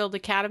 Deerfield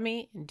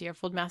Academy in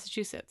Deerfield,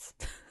 Massachusetts,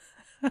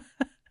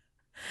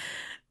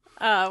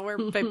 where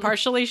they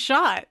partially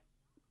shot.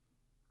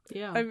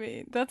 Yeah. I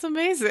mean, that's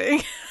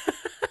amazing.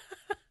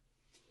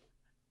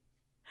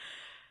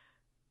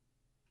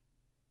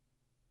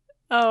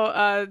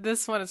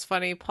 This one is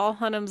funny. Paul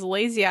Hunnam's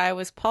Lazy Eye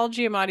was Paul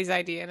Giamatti's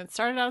idea, and it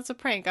started out as a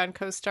prank on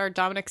co-star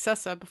Dominic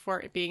Sessa before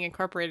it being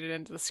incorporated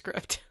into the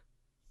script.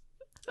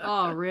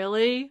 Oh,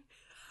 really?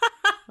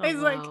 He's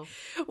like,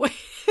 wait,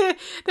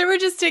 they were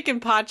just taking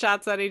pot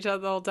shots at each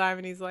other the whole time,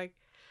 and he's like,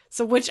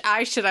 so which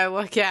eye should I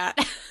look at?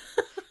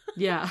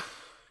 Yeah.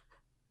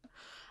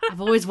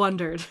 I've always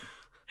wondered.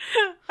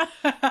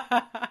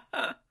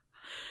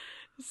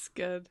 It's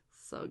good.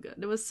 So good.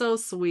 It was so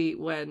sweet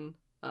when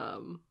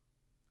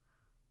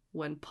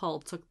Paul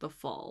took the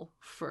fall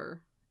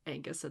for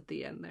Angus at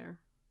the end there,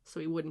 so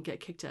he wouldn't get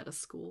kicked out of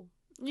school.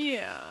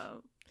 Yeah.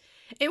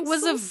 It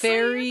was so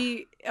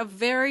a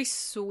very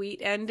sweet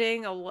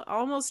ending,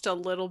 almost a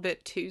little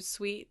bit too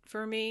sweet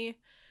for me.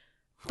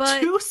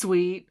 But too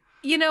sweet.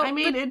 I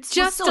mean, it's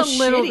just still a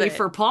little shitty bit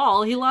for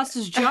Paul. He lost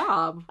his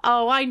job.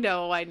 Oh, I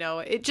know.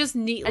 It just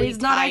neatly and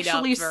he's not tied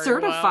actually up very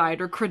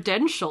certified or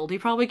credentialed. He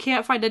probably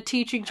can't find a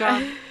teaching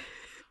job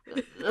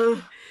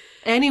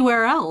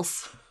anywhere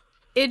else.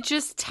 It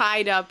just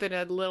tied up in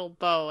a little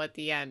bow at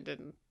the end,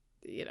 and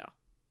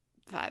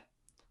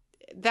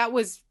that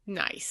was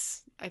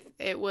nice.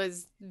 It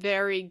was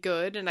very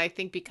good, and I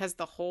think because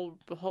the whole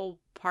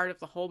part of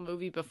the whole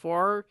movie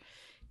before,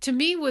 to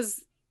me,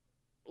 was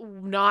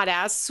not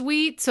as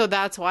sweet, so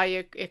that's why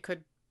it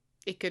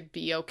could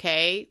be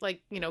okay,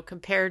 like,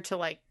 compared to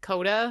like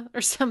Coda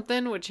or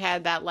something, which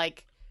had that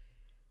like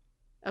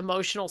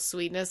emotional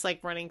sweetness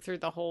like running through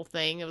the whole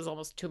thing. It was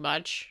almost too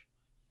much.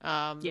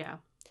 Yeah.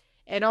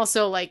 And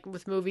also, like,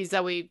 with movies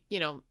that we,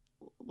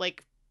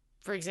 like,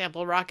 for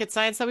example, Rocket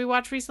Science that we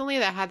watched recently,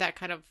 that had that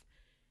kind of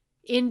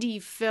indie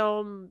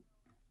film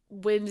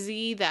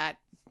whimsy that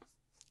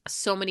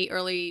so many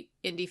early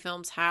indie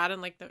films had in,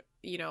 like, the,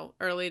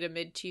 early to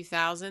mid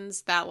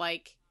 2000s, that,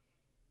 like,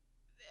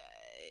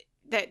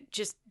 that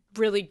just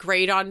really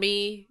grate on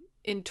me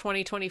in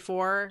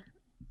 2024.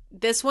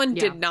 This one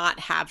did not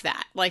have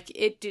that. Like,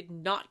 it did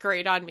not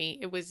grate on me.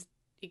 It was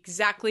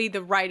exactly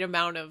the right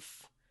amount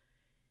of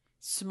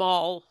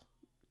small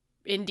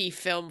indie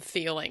film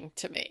feeling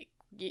to me,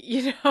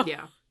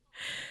 Yeah.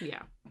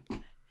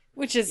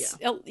 Which is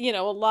a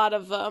lot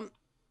of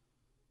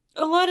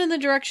a lot in the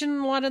direction,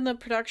 a lot in the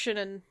production,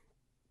 and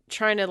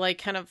trying to like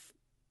kind of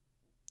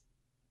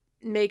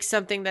make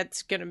something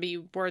that's going to be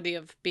worthy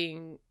of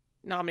being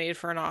nominated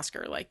for an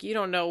Oscar. Like, you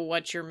don't know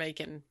what you're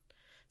making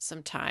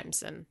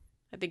sometimes, and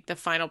I think the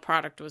final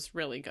product was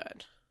really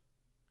good.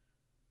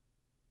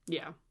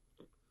 Yeah.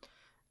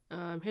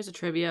 Here's a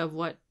trivia of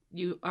what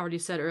you already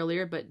said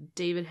earlier, but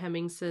David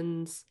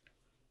Hemingson's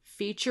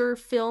feature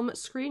film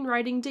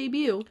screenwriting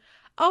debut.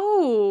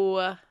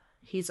 Oh!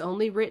 He's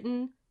only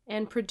written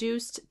and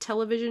produced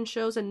television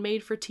shows and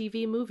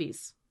made-for-TV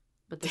movies.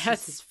 But this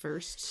is his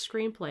first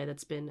screenplay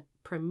that's been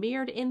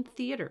premiered in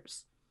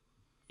theaters.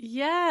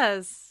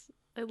 Yes!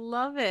 I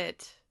love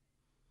it.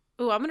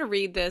 Oh, I'm going to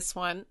read this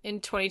one. In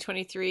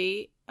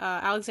 2023,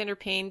 Alexander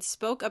Payne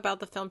spoke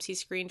about the films he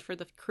screened for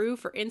the crew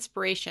for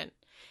inspiration.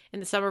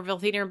 In the Somerville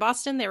Theater in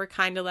Boston, they were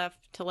kind enough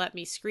to let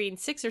me screen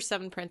 6 or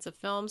 7 prints of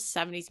films,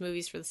 70s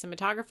movies for the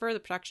cinematographer, the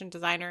production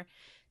designer,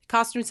 the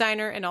costume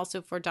designer, and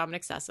also for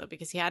Dominic Sessa,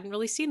 because he hadn't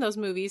really seen those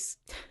movies,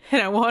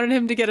 and I wanted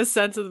him to get a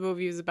sense of the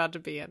movie he was about to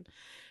be in.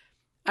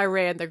 I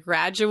ran The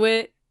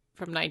Graduate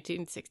from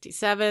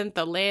 1967,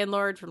 The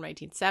Landlord from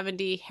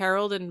 1970,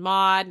 Harold and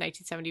Maude,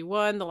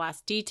 1971, The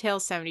Last Detail,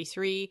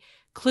 73,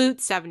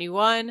 Clute,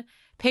 71,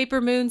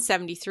 Paper Moon,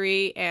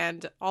 73,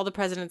 and All the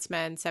President's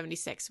Men,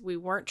 76. We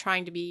weren't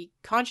trying to be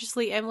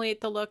consciously emulate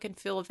the look and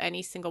feel of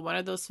any single one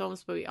of those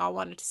films, but we all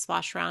wanted to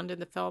splash around in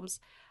the films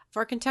of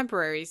our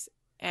contemporaries,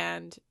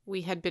 and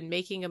we had been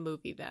making a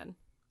movie then.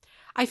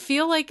 I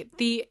feel like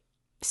the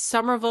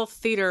Somerville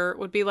Theater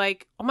would be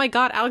like, oh my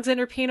god,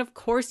 Alexander Payne, of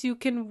course you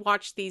can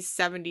watch these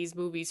 70s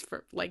movies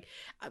for, like,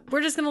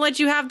 we're just gonna let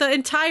you have the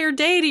entire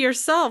day to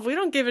yourself. We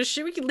don't give a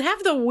shit. We can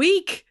have the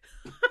week.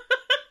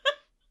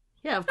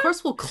 Yeah, of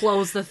course we'll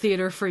close the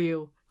theater for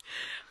you.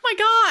 My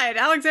god,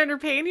 Alexander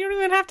Payne, you don't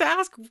even have to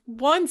ask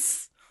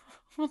once.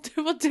 We'll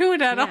do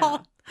it at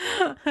all.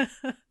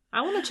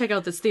 I want to check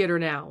out this theater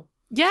now.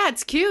 Yeah,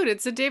 it's cute.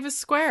 It's in Davis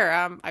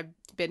Square. I've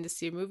been to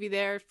see a movie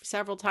there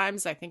several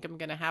times. I think I'm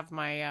going to have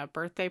my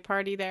birthday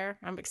party there.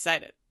 I'm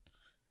excited.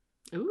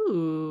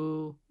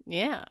 Ooh.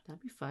 Yeah.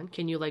 That'd be fun.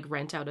 Can you, like,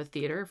 rent out a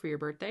theater for your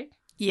birthday?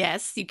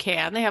 Yes, you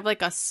can. They have,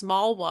 like, a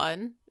small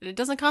one. It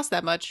doesn't cost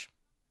that much.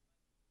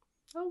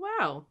 Oh,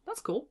 wow. That's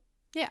cool.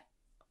 Yeah.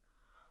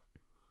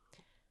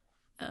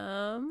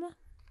 Paul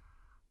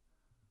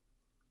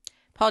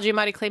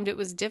Giamatti claimed it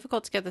was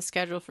difficult to get the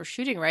schedule for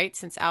shooting right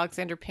since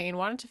Alexander Payne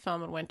wanted to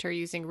film in winter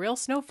using real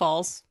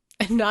snowfalls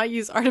and not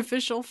use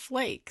artificial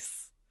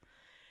flakes.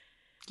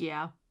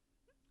 Yeah.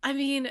 I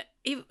mean,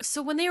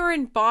 so when they were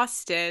in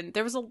Boston,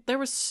 there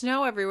was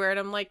snow everywhere, and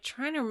I'm like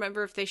trying to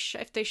remember if they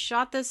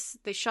shot this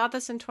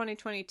in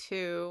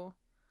 2022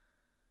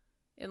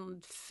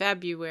 in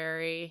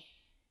February.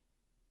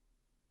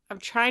 I'm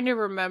trying to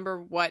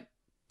remember what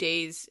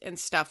days and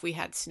stuff we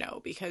had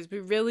snow, because we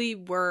really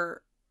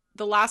were,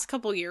 the last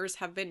couple years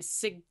have been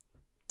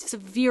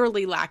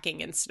severely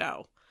lacking in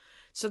snow.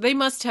 So they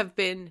must have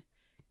been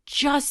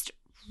just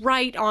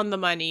right on the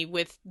money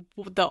with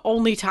the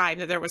only time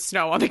that there was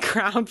snow on the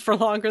ground for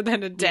longer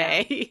than a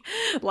day.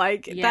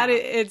 Yeah. That,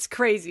 it's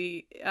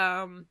crazy.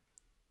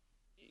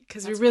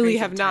 Because we really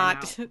have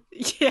not.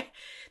 Yeah,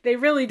 they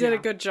really did a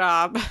good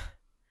job.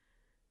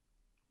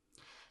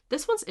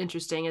 This one's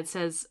interesting. It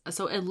says,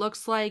 so it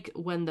looks like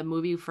when the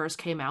movie first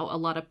came out, a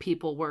lot of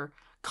people were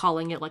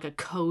calling it like a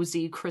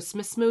cozy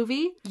Christmas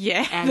movie.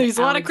 Yeah, and there's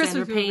a lot of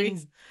Alexander Christmas Payne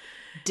movies.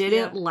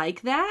 Didn't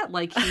like that.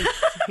 Like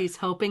he's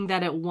hoping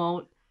that it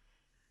won't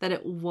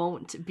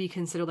be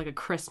considered like a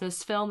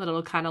Christmas film, that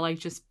it'll kind of like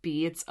just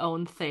be its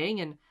own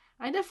thing. And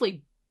I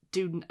definitely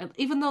do,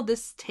 even though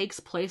this takes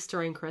place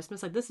during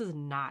Christmas, like this is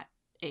not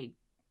a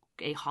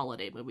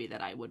holiday movie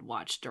that I would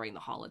watch during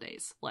the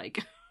holidays.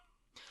 Like,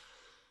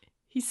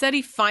 he said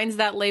he finds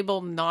that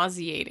label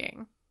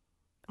nauseating.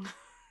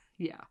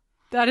 Yeah.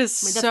 That is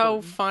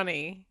so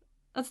funny.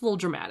 That's a little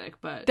dramatic,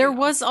 but there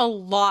was a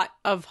lot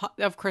of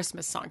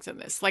Christmas songs in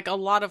this, like a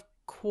lot of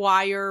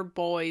choir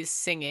boys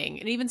singing,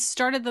 and even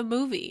started the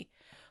movie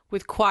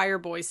with choir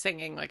boys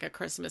singing like a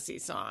Christmassy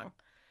song.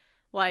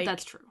 Like,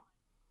 that's true.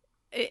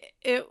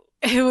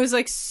 It was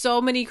like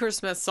so many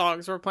Christmas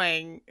songs were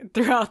playing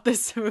throughout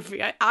this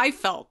movie. I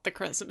felt the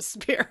Christmas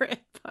spirit,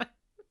 but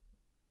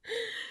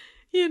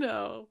you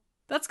know,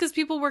 that's because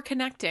people were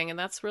connecting, and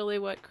that's really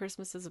what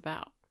Christmas is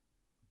about.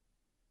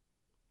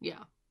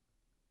 Yeah.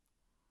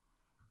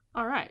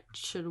 All right.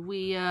 Should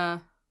we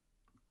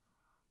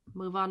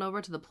move on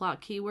over to the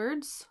plot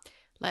keywords?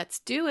 Let's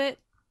do it.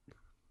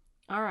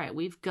 All right.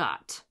 We've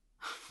got,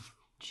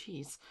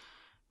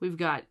 we've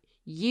got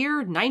year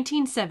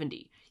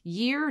 1970,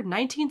 year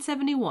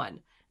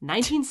 1971,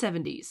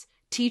 1970s,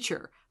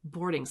 teacher,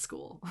 boarding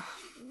school.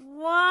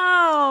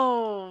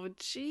 Wow.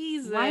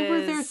 Jesus. Why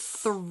were there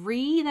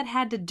 3 that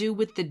had to do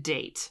with the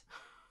date?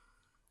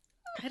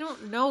 I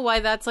don't know why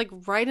that's like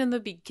right in the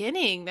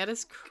beginning. That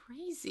is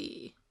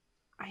crazy.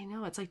 I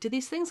know. It's like, do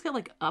these things get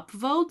like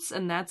upvotes,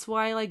 and that's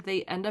why like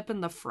they end up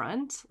in the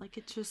front? Like,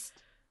 it just,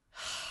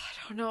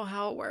 I don't know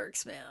how it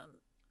works, man.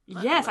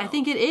 Yes, I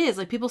think it is.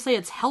 Like, people say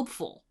it's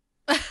helpful.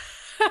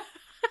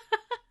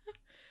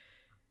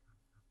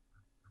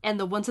 And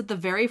the ones at the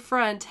very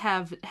front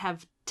have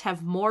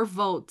more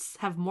votes,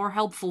 have more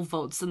helpful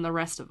votes than the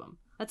rest of them.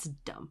 That's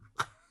dumb.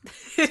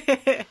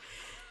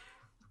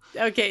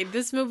 Okay,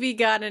 this movie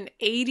got an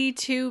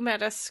 82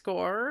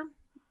 Metascore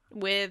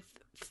with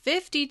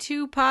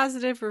 52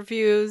 positive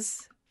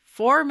reviews,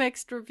 4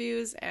 mixed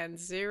reviews, and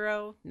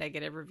 0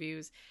 negative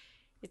reviews.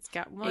 It's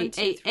got 1,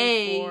 2,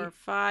 3, 4,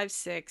 5,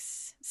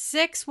 6.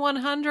 6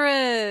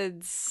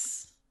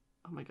 100s.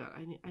 Oh my god,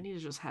 I need to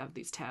just have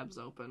these tabs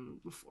open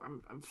before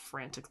I'm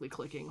frantically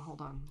clicking.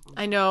 Hold on.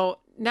 I know.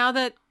 Now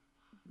that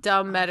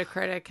dumb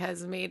Metacritic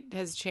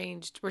has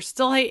changed, we're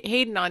still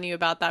hating on you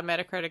about that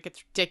Metacritic.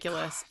 It's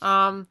ridiculous.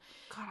 God,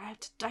 I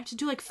have to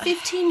do like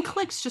 15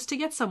 clicks just to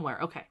get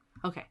somewhere. Okay.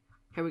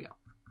 Here we go.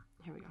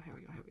 Are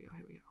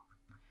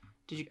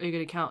you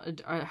gonna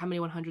count? How many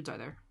 100s are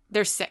there?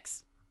 There's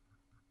 6.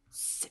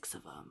 6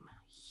 of them.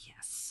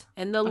 Yes.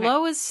 And the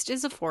lowest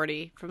is a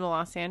 40 from the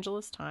Los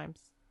Angeles Times.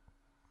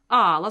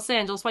 Los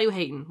Angeles, why you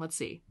hating? Let's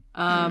see.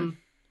 The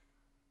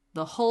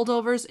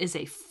Holdovers is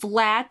a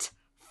flat,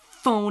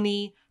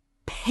 phony,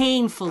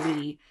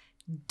 painfully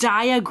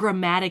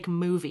diagrammatic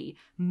movie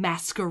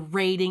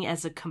masquerading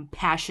as a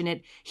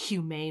compassionate,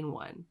 humane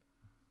one.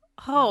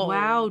 Oh.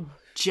 Wow,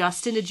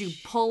 Justin, did you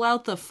pull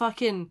out the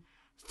fucking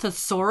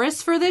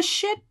thesaurus for this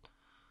shit?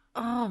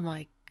 Oh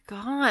my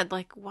god.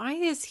 Like, why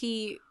is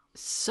he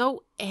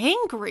so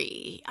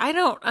angry? I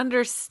don't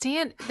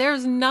understand.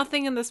 There's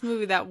nothing in this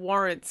movie that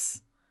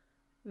warrants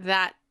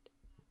that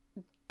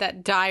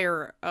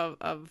dire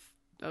of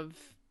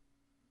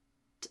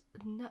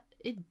no,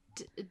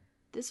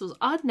 this was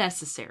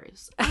unnecessary. It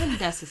was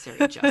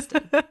unnecessary,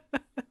 Justin.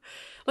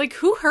 Like,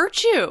 who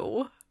hurt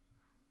you?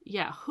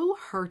 Yeah, who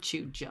hurt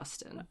you,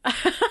 Justin?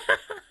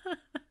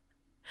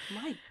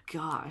 My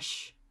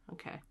gosh.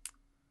 Okay.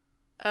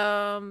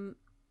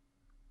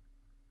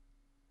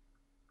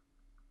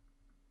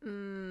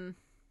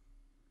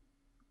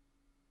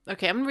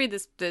 Okay, I'm gonna read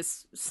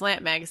this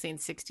Slant Magazine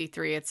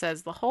 63. It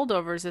says The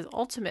Holdovers is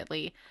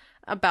ultimately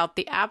about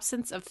the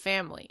absence of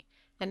family,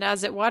 and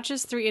as it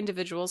watches 3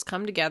 individuals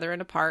come together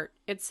and apart,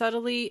 it's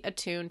subtly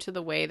attuned to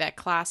the way that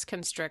class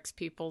constricts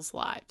people's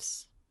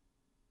lives.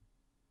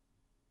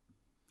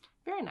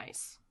 Very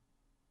nice.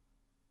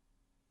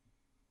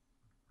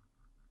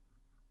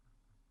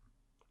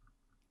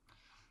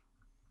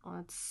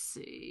 Let's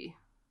see.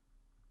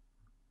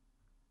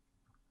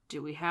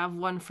 Do we have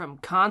one from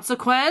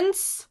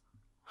Consequence?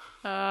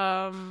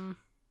 I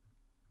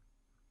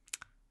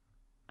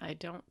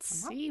don't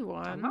see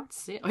one. I'm not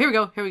seeing. Oh, here we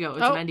go. It's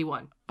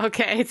 91.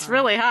 Okay, it's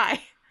really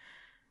high.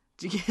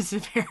 It's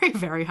very,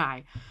 very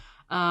high.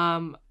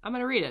 I'm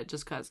gonna read it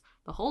just because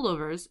The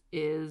Holdovers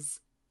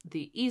is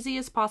the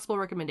easiest possible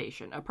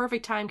recommendation. A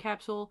perfect time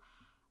capsule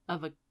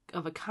of a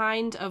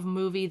kind of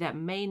movie that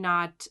may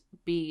not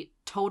be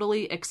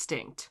totally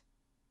extinct.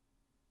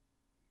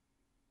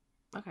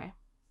 Okay.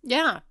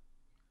 Yeah.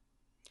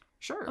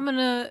 Sure. I'm going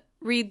to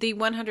read the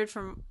 100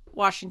 from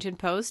Washington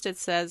Post. It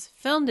says,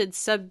 filmed in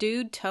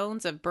subdued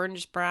tones of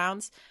burnished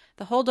browns,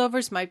 The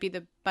Holdovers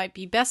might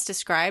be best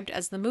described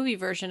as the movie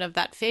version of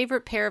that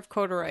favorite pair of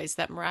corduroys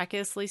that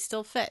miraculously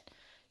still fit.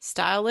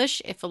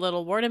 Stylish, if a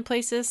little worn in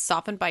places,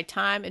 softened by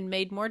time and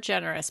made more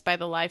generous by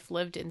the life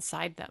lived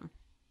inside them.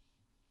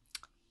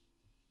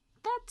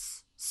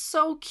 That's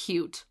so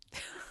cute.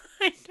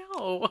 I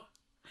know.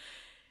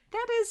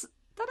 That is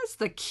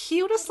the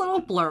cutest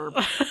little blurb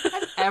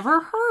I've ever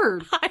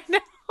heard. I know.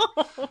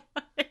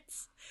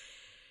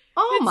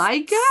 Oh my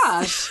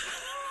gosh.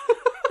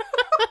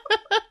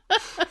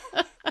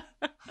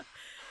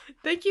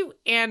 Thank you,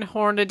 Anne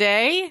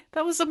Hornaday.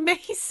 That was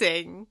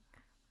amazing.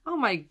 Oh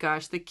my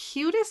gosh, the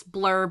cutest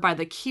blurb by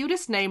the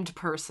cutest named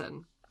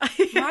person.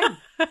 My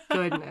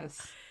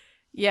goodness.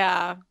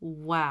 Yeah.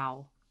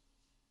 Wow.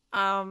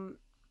 I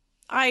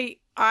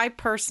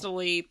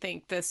personally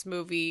think this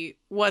movie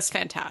was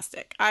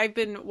fantastic. I've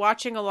been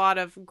watching a lot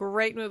of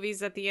great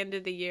movies at the end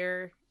of the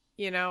year,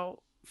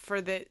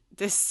 for these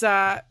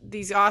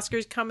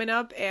Oscars coming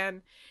up,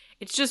 and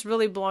it's just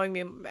really blowing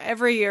me.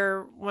 Every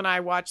year when I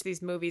watch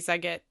these movies, I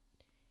get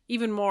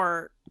even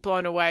more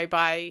blown away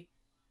by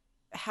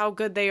how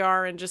good they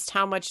are and just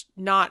how much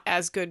not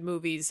as good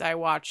movies I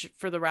watch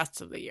for the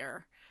rest of the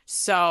year.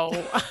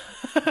 So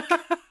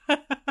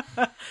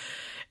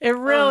it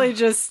really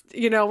just,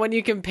 when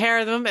you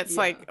compare them, it's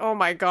like, oh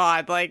my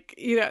God, like,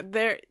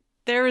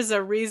 there is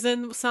a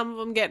reason some of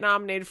them get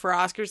nominated for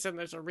Oscars and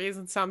there's a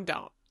reason some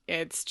don't.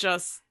 It's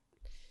just,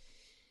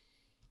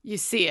 you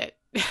see it.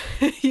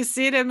 You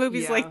see it in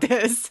movies like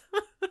this.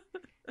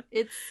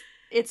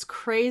 It's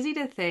crazy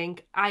to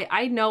think.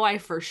 I know I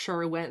for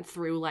sure went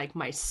through like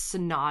my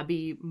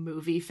snobby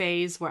movie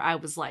phase where I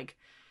was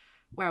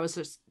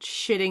just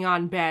shitting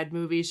on bad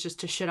movies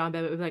just to shit on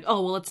bad movies. Like,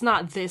 oh, well, it's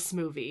not this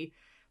movie.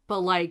 But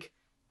like,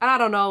 I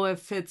don't know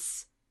if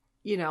it's,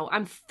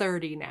 I'm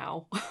 30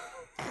 now.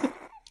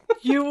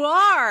 You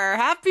are.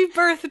 Happy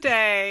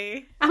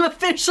birthday. I'm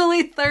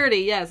officially 30.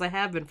 Yes, I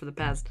have been for the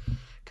past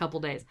couple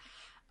days.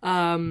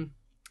 And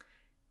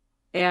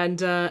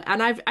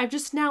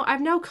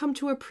I've now come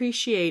to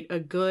appreciate a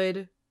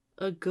good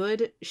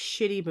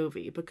shitty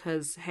movie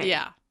because hey,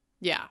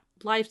 yeah,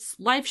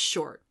 life's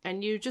short,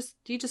 and you just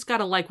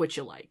gotta like what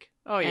you like.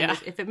 Oh yeah, and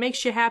if it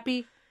makes you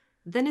happy,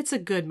 then it's a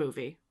good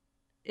movie.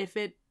 If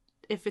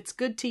it's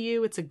good to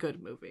you, it's a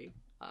good movie.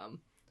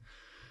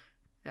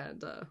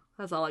 And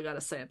that's all I gotta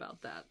say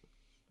about that.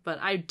 But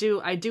I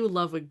do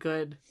love a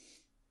good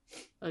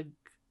a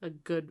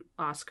good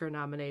Oscar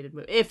nominated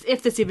movie.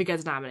 If this even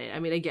gets nominated. I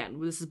mean, again,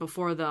 this is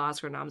before the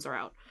Oscar noms are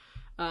out.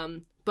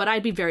 But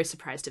I'd be very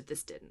surprised if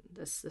this didn't.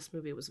 This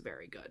movie was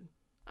very good.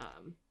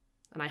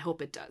 And I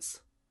hope it does.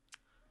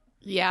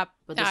 Yeah,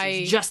 but this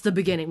is just the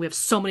beginning. We have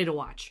so many to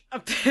watch.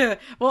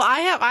 Well,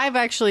 I've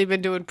actually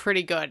been doing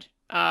pretty good.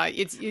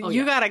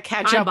 You got to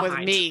catch up behind.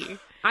 with me.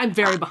 I'm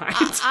very behind.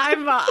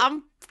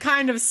 I'm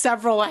kind of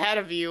several ahead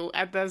of you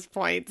at this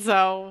point,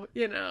 so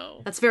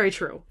that's very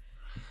true.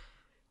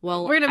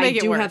 Well, we're gonna make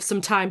it work. Have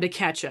some time to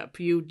catch up.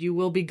 You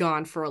will be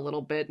gone for a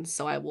little bit,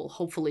 so I will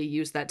hopefully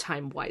use that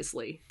time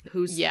wisely.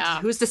 Who's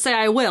to say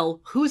I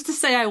will? Who's to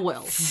say I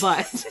will?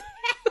 But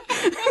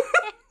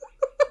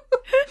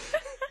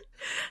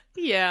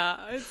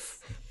yeah,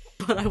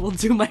 but I will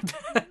do my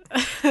best.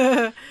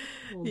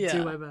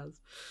 Do my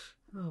best.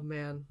 Oh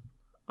man.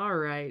 All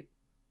right.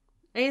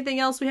 Anything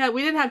else we had?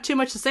 We didn't have too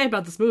much to say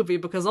about this movie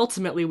because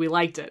ultimately we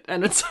liked it,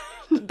 and it's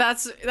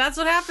that's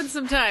what happens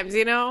sometimes,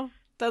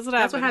 That's what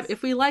happens.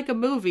 If we like a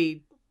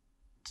movie,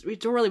 we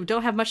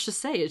don't have much to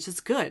say. It's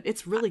just good.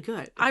 It's really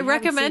good. I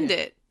recommend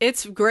it.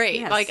 It's great.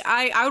 Yes. Like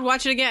I would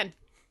watch it again.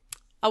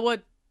 I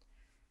would.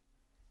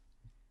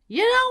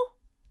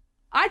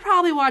 I'd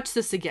probably watch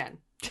this again.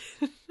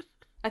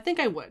 I think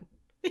I would.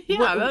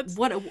 Yeah.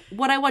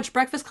 Would I watch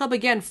Breakfast Club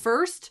again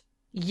first?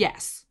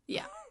 Yes.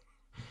 Yeah.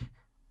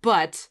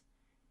 But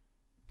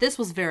this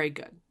was very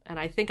good, and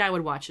I think I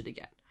would watch it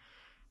again.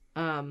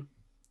 All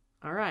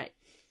right.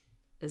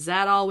 Is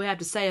that all we have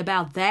to say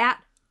about that?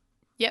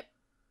 Yep.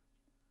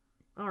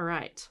 All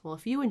right. Well,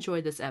 if you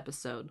enjoyed this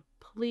episode,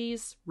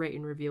 please rate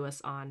and review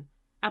us on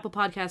Apple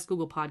Podcasts,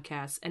 Google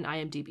Podcasts, and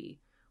IMDb.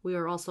 We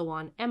are also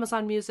on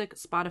Amazon Music,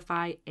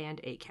 Spotify,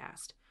 and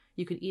Acast.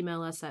 You can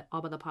email us at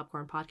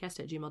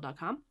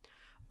allbythepopcornpodcast@gmail.com.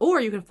 Or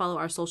you can follow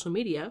our social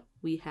media.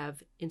 We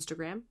have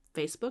Instagram,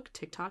 Facebook,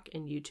 TikTok,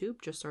 and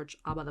YouTube. Just search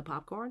All By The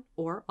Popcorn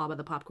or All By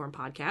The Popcorn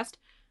Podcast.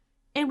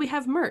 And we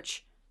have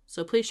merch,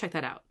 so please check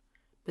that out.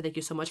 But thank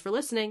you so much for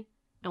listening,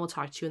 and we'll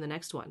talk to you in the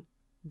next one.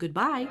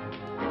 Goodbye.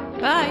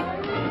 Bye.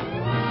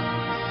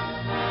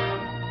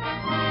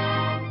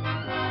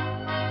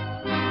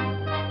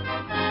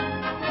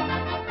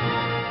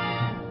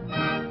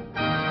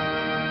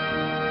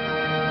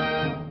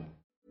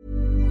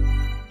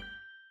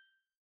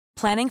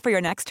 Planning for your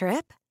next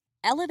trip?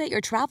 Elevate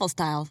your travel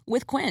style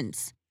with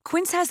Quince.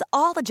 Quince has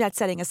all the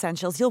jet-setting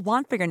essentials you'll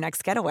want for your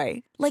next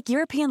getaway, like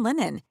European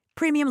linen,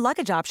 premium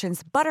luggage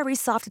options, buttery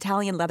soft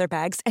Italian leather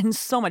bags, and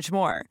so much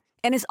more.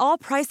 And is all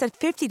priced at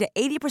 50 to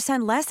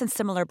 80% less than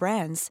similar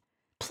brands.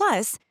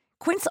 Plus,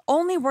 Quince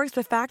only works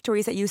with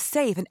factories that use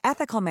safe and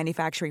ethical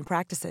manufacturing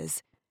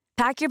practices.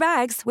 Pack your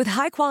bags with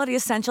high-quality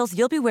essentials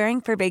you'll be wearing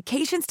for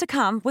vacations to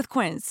come with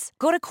Quince.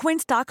 Go to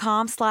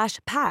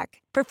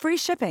quince.com/pack for free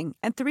shipping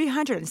and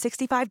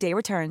 365-day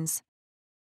returns.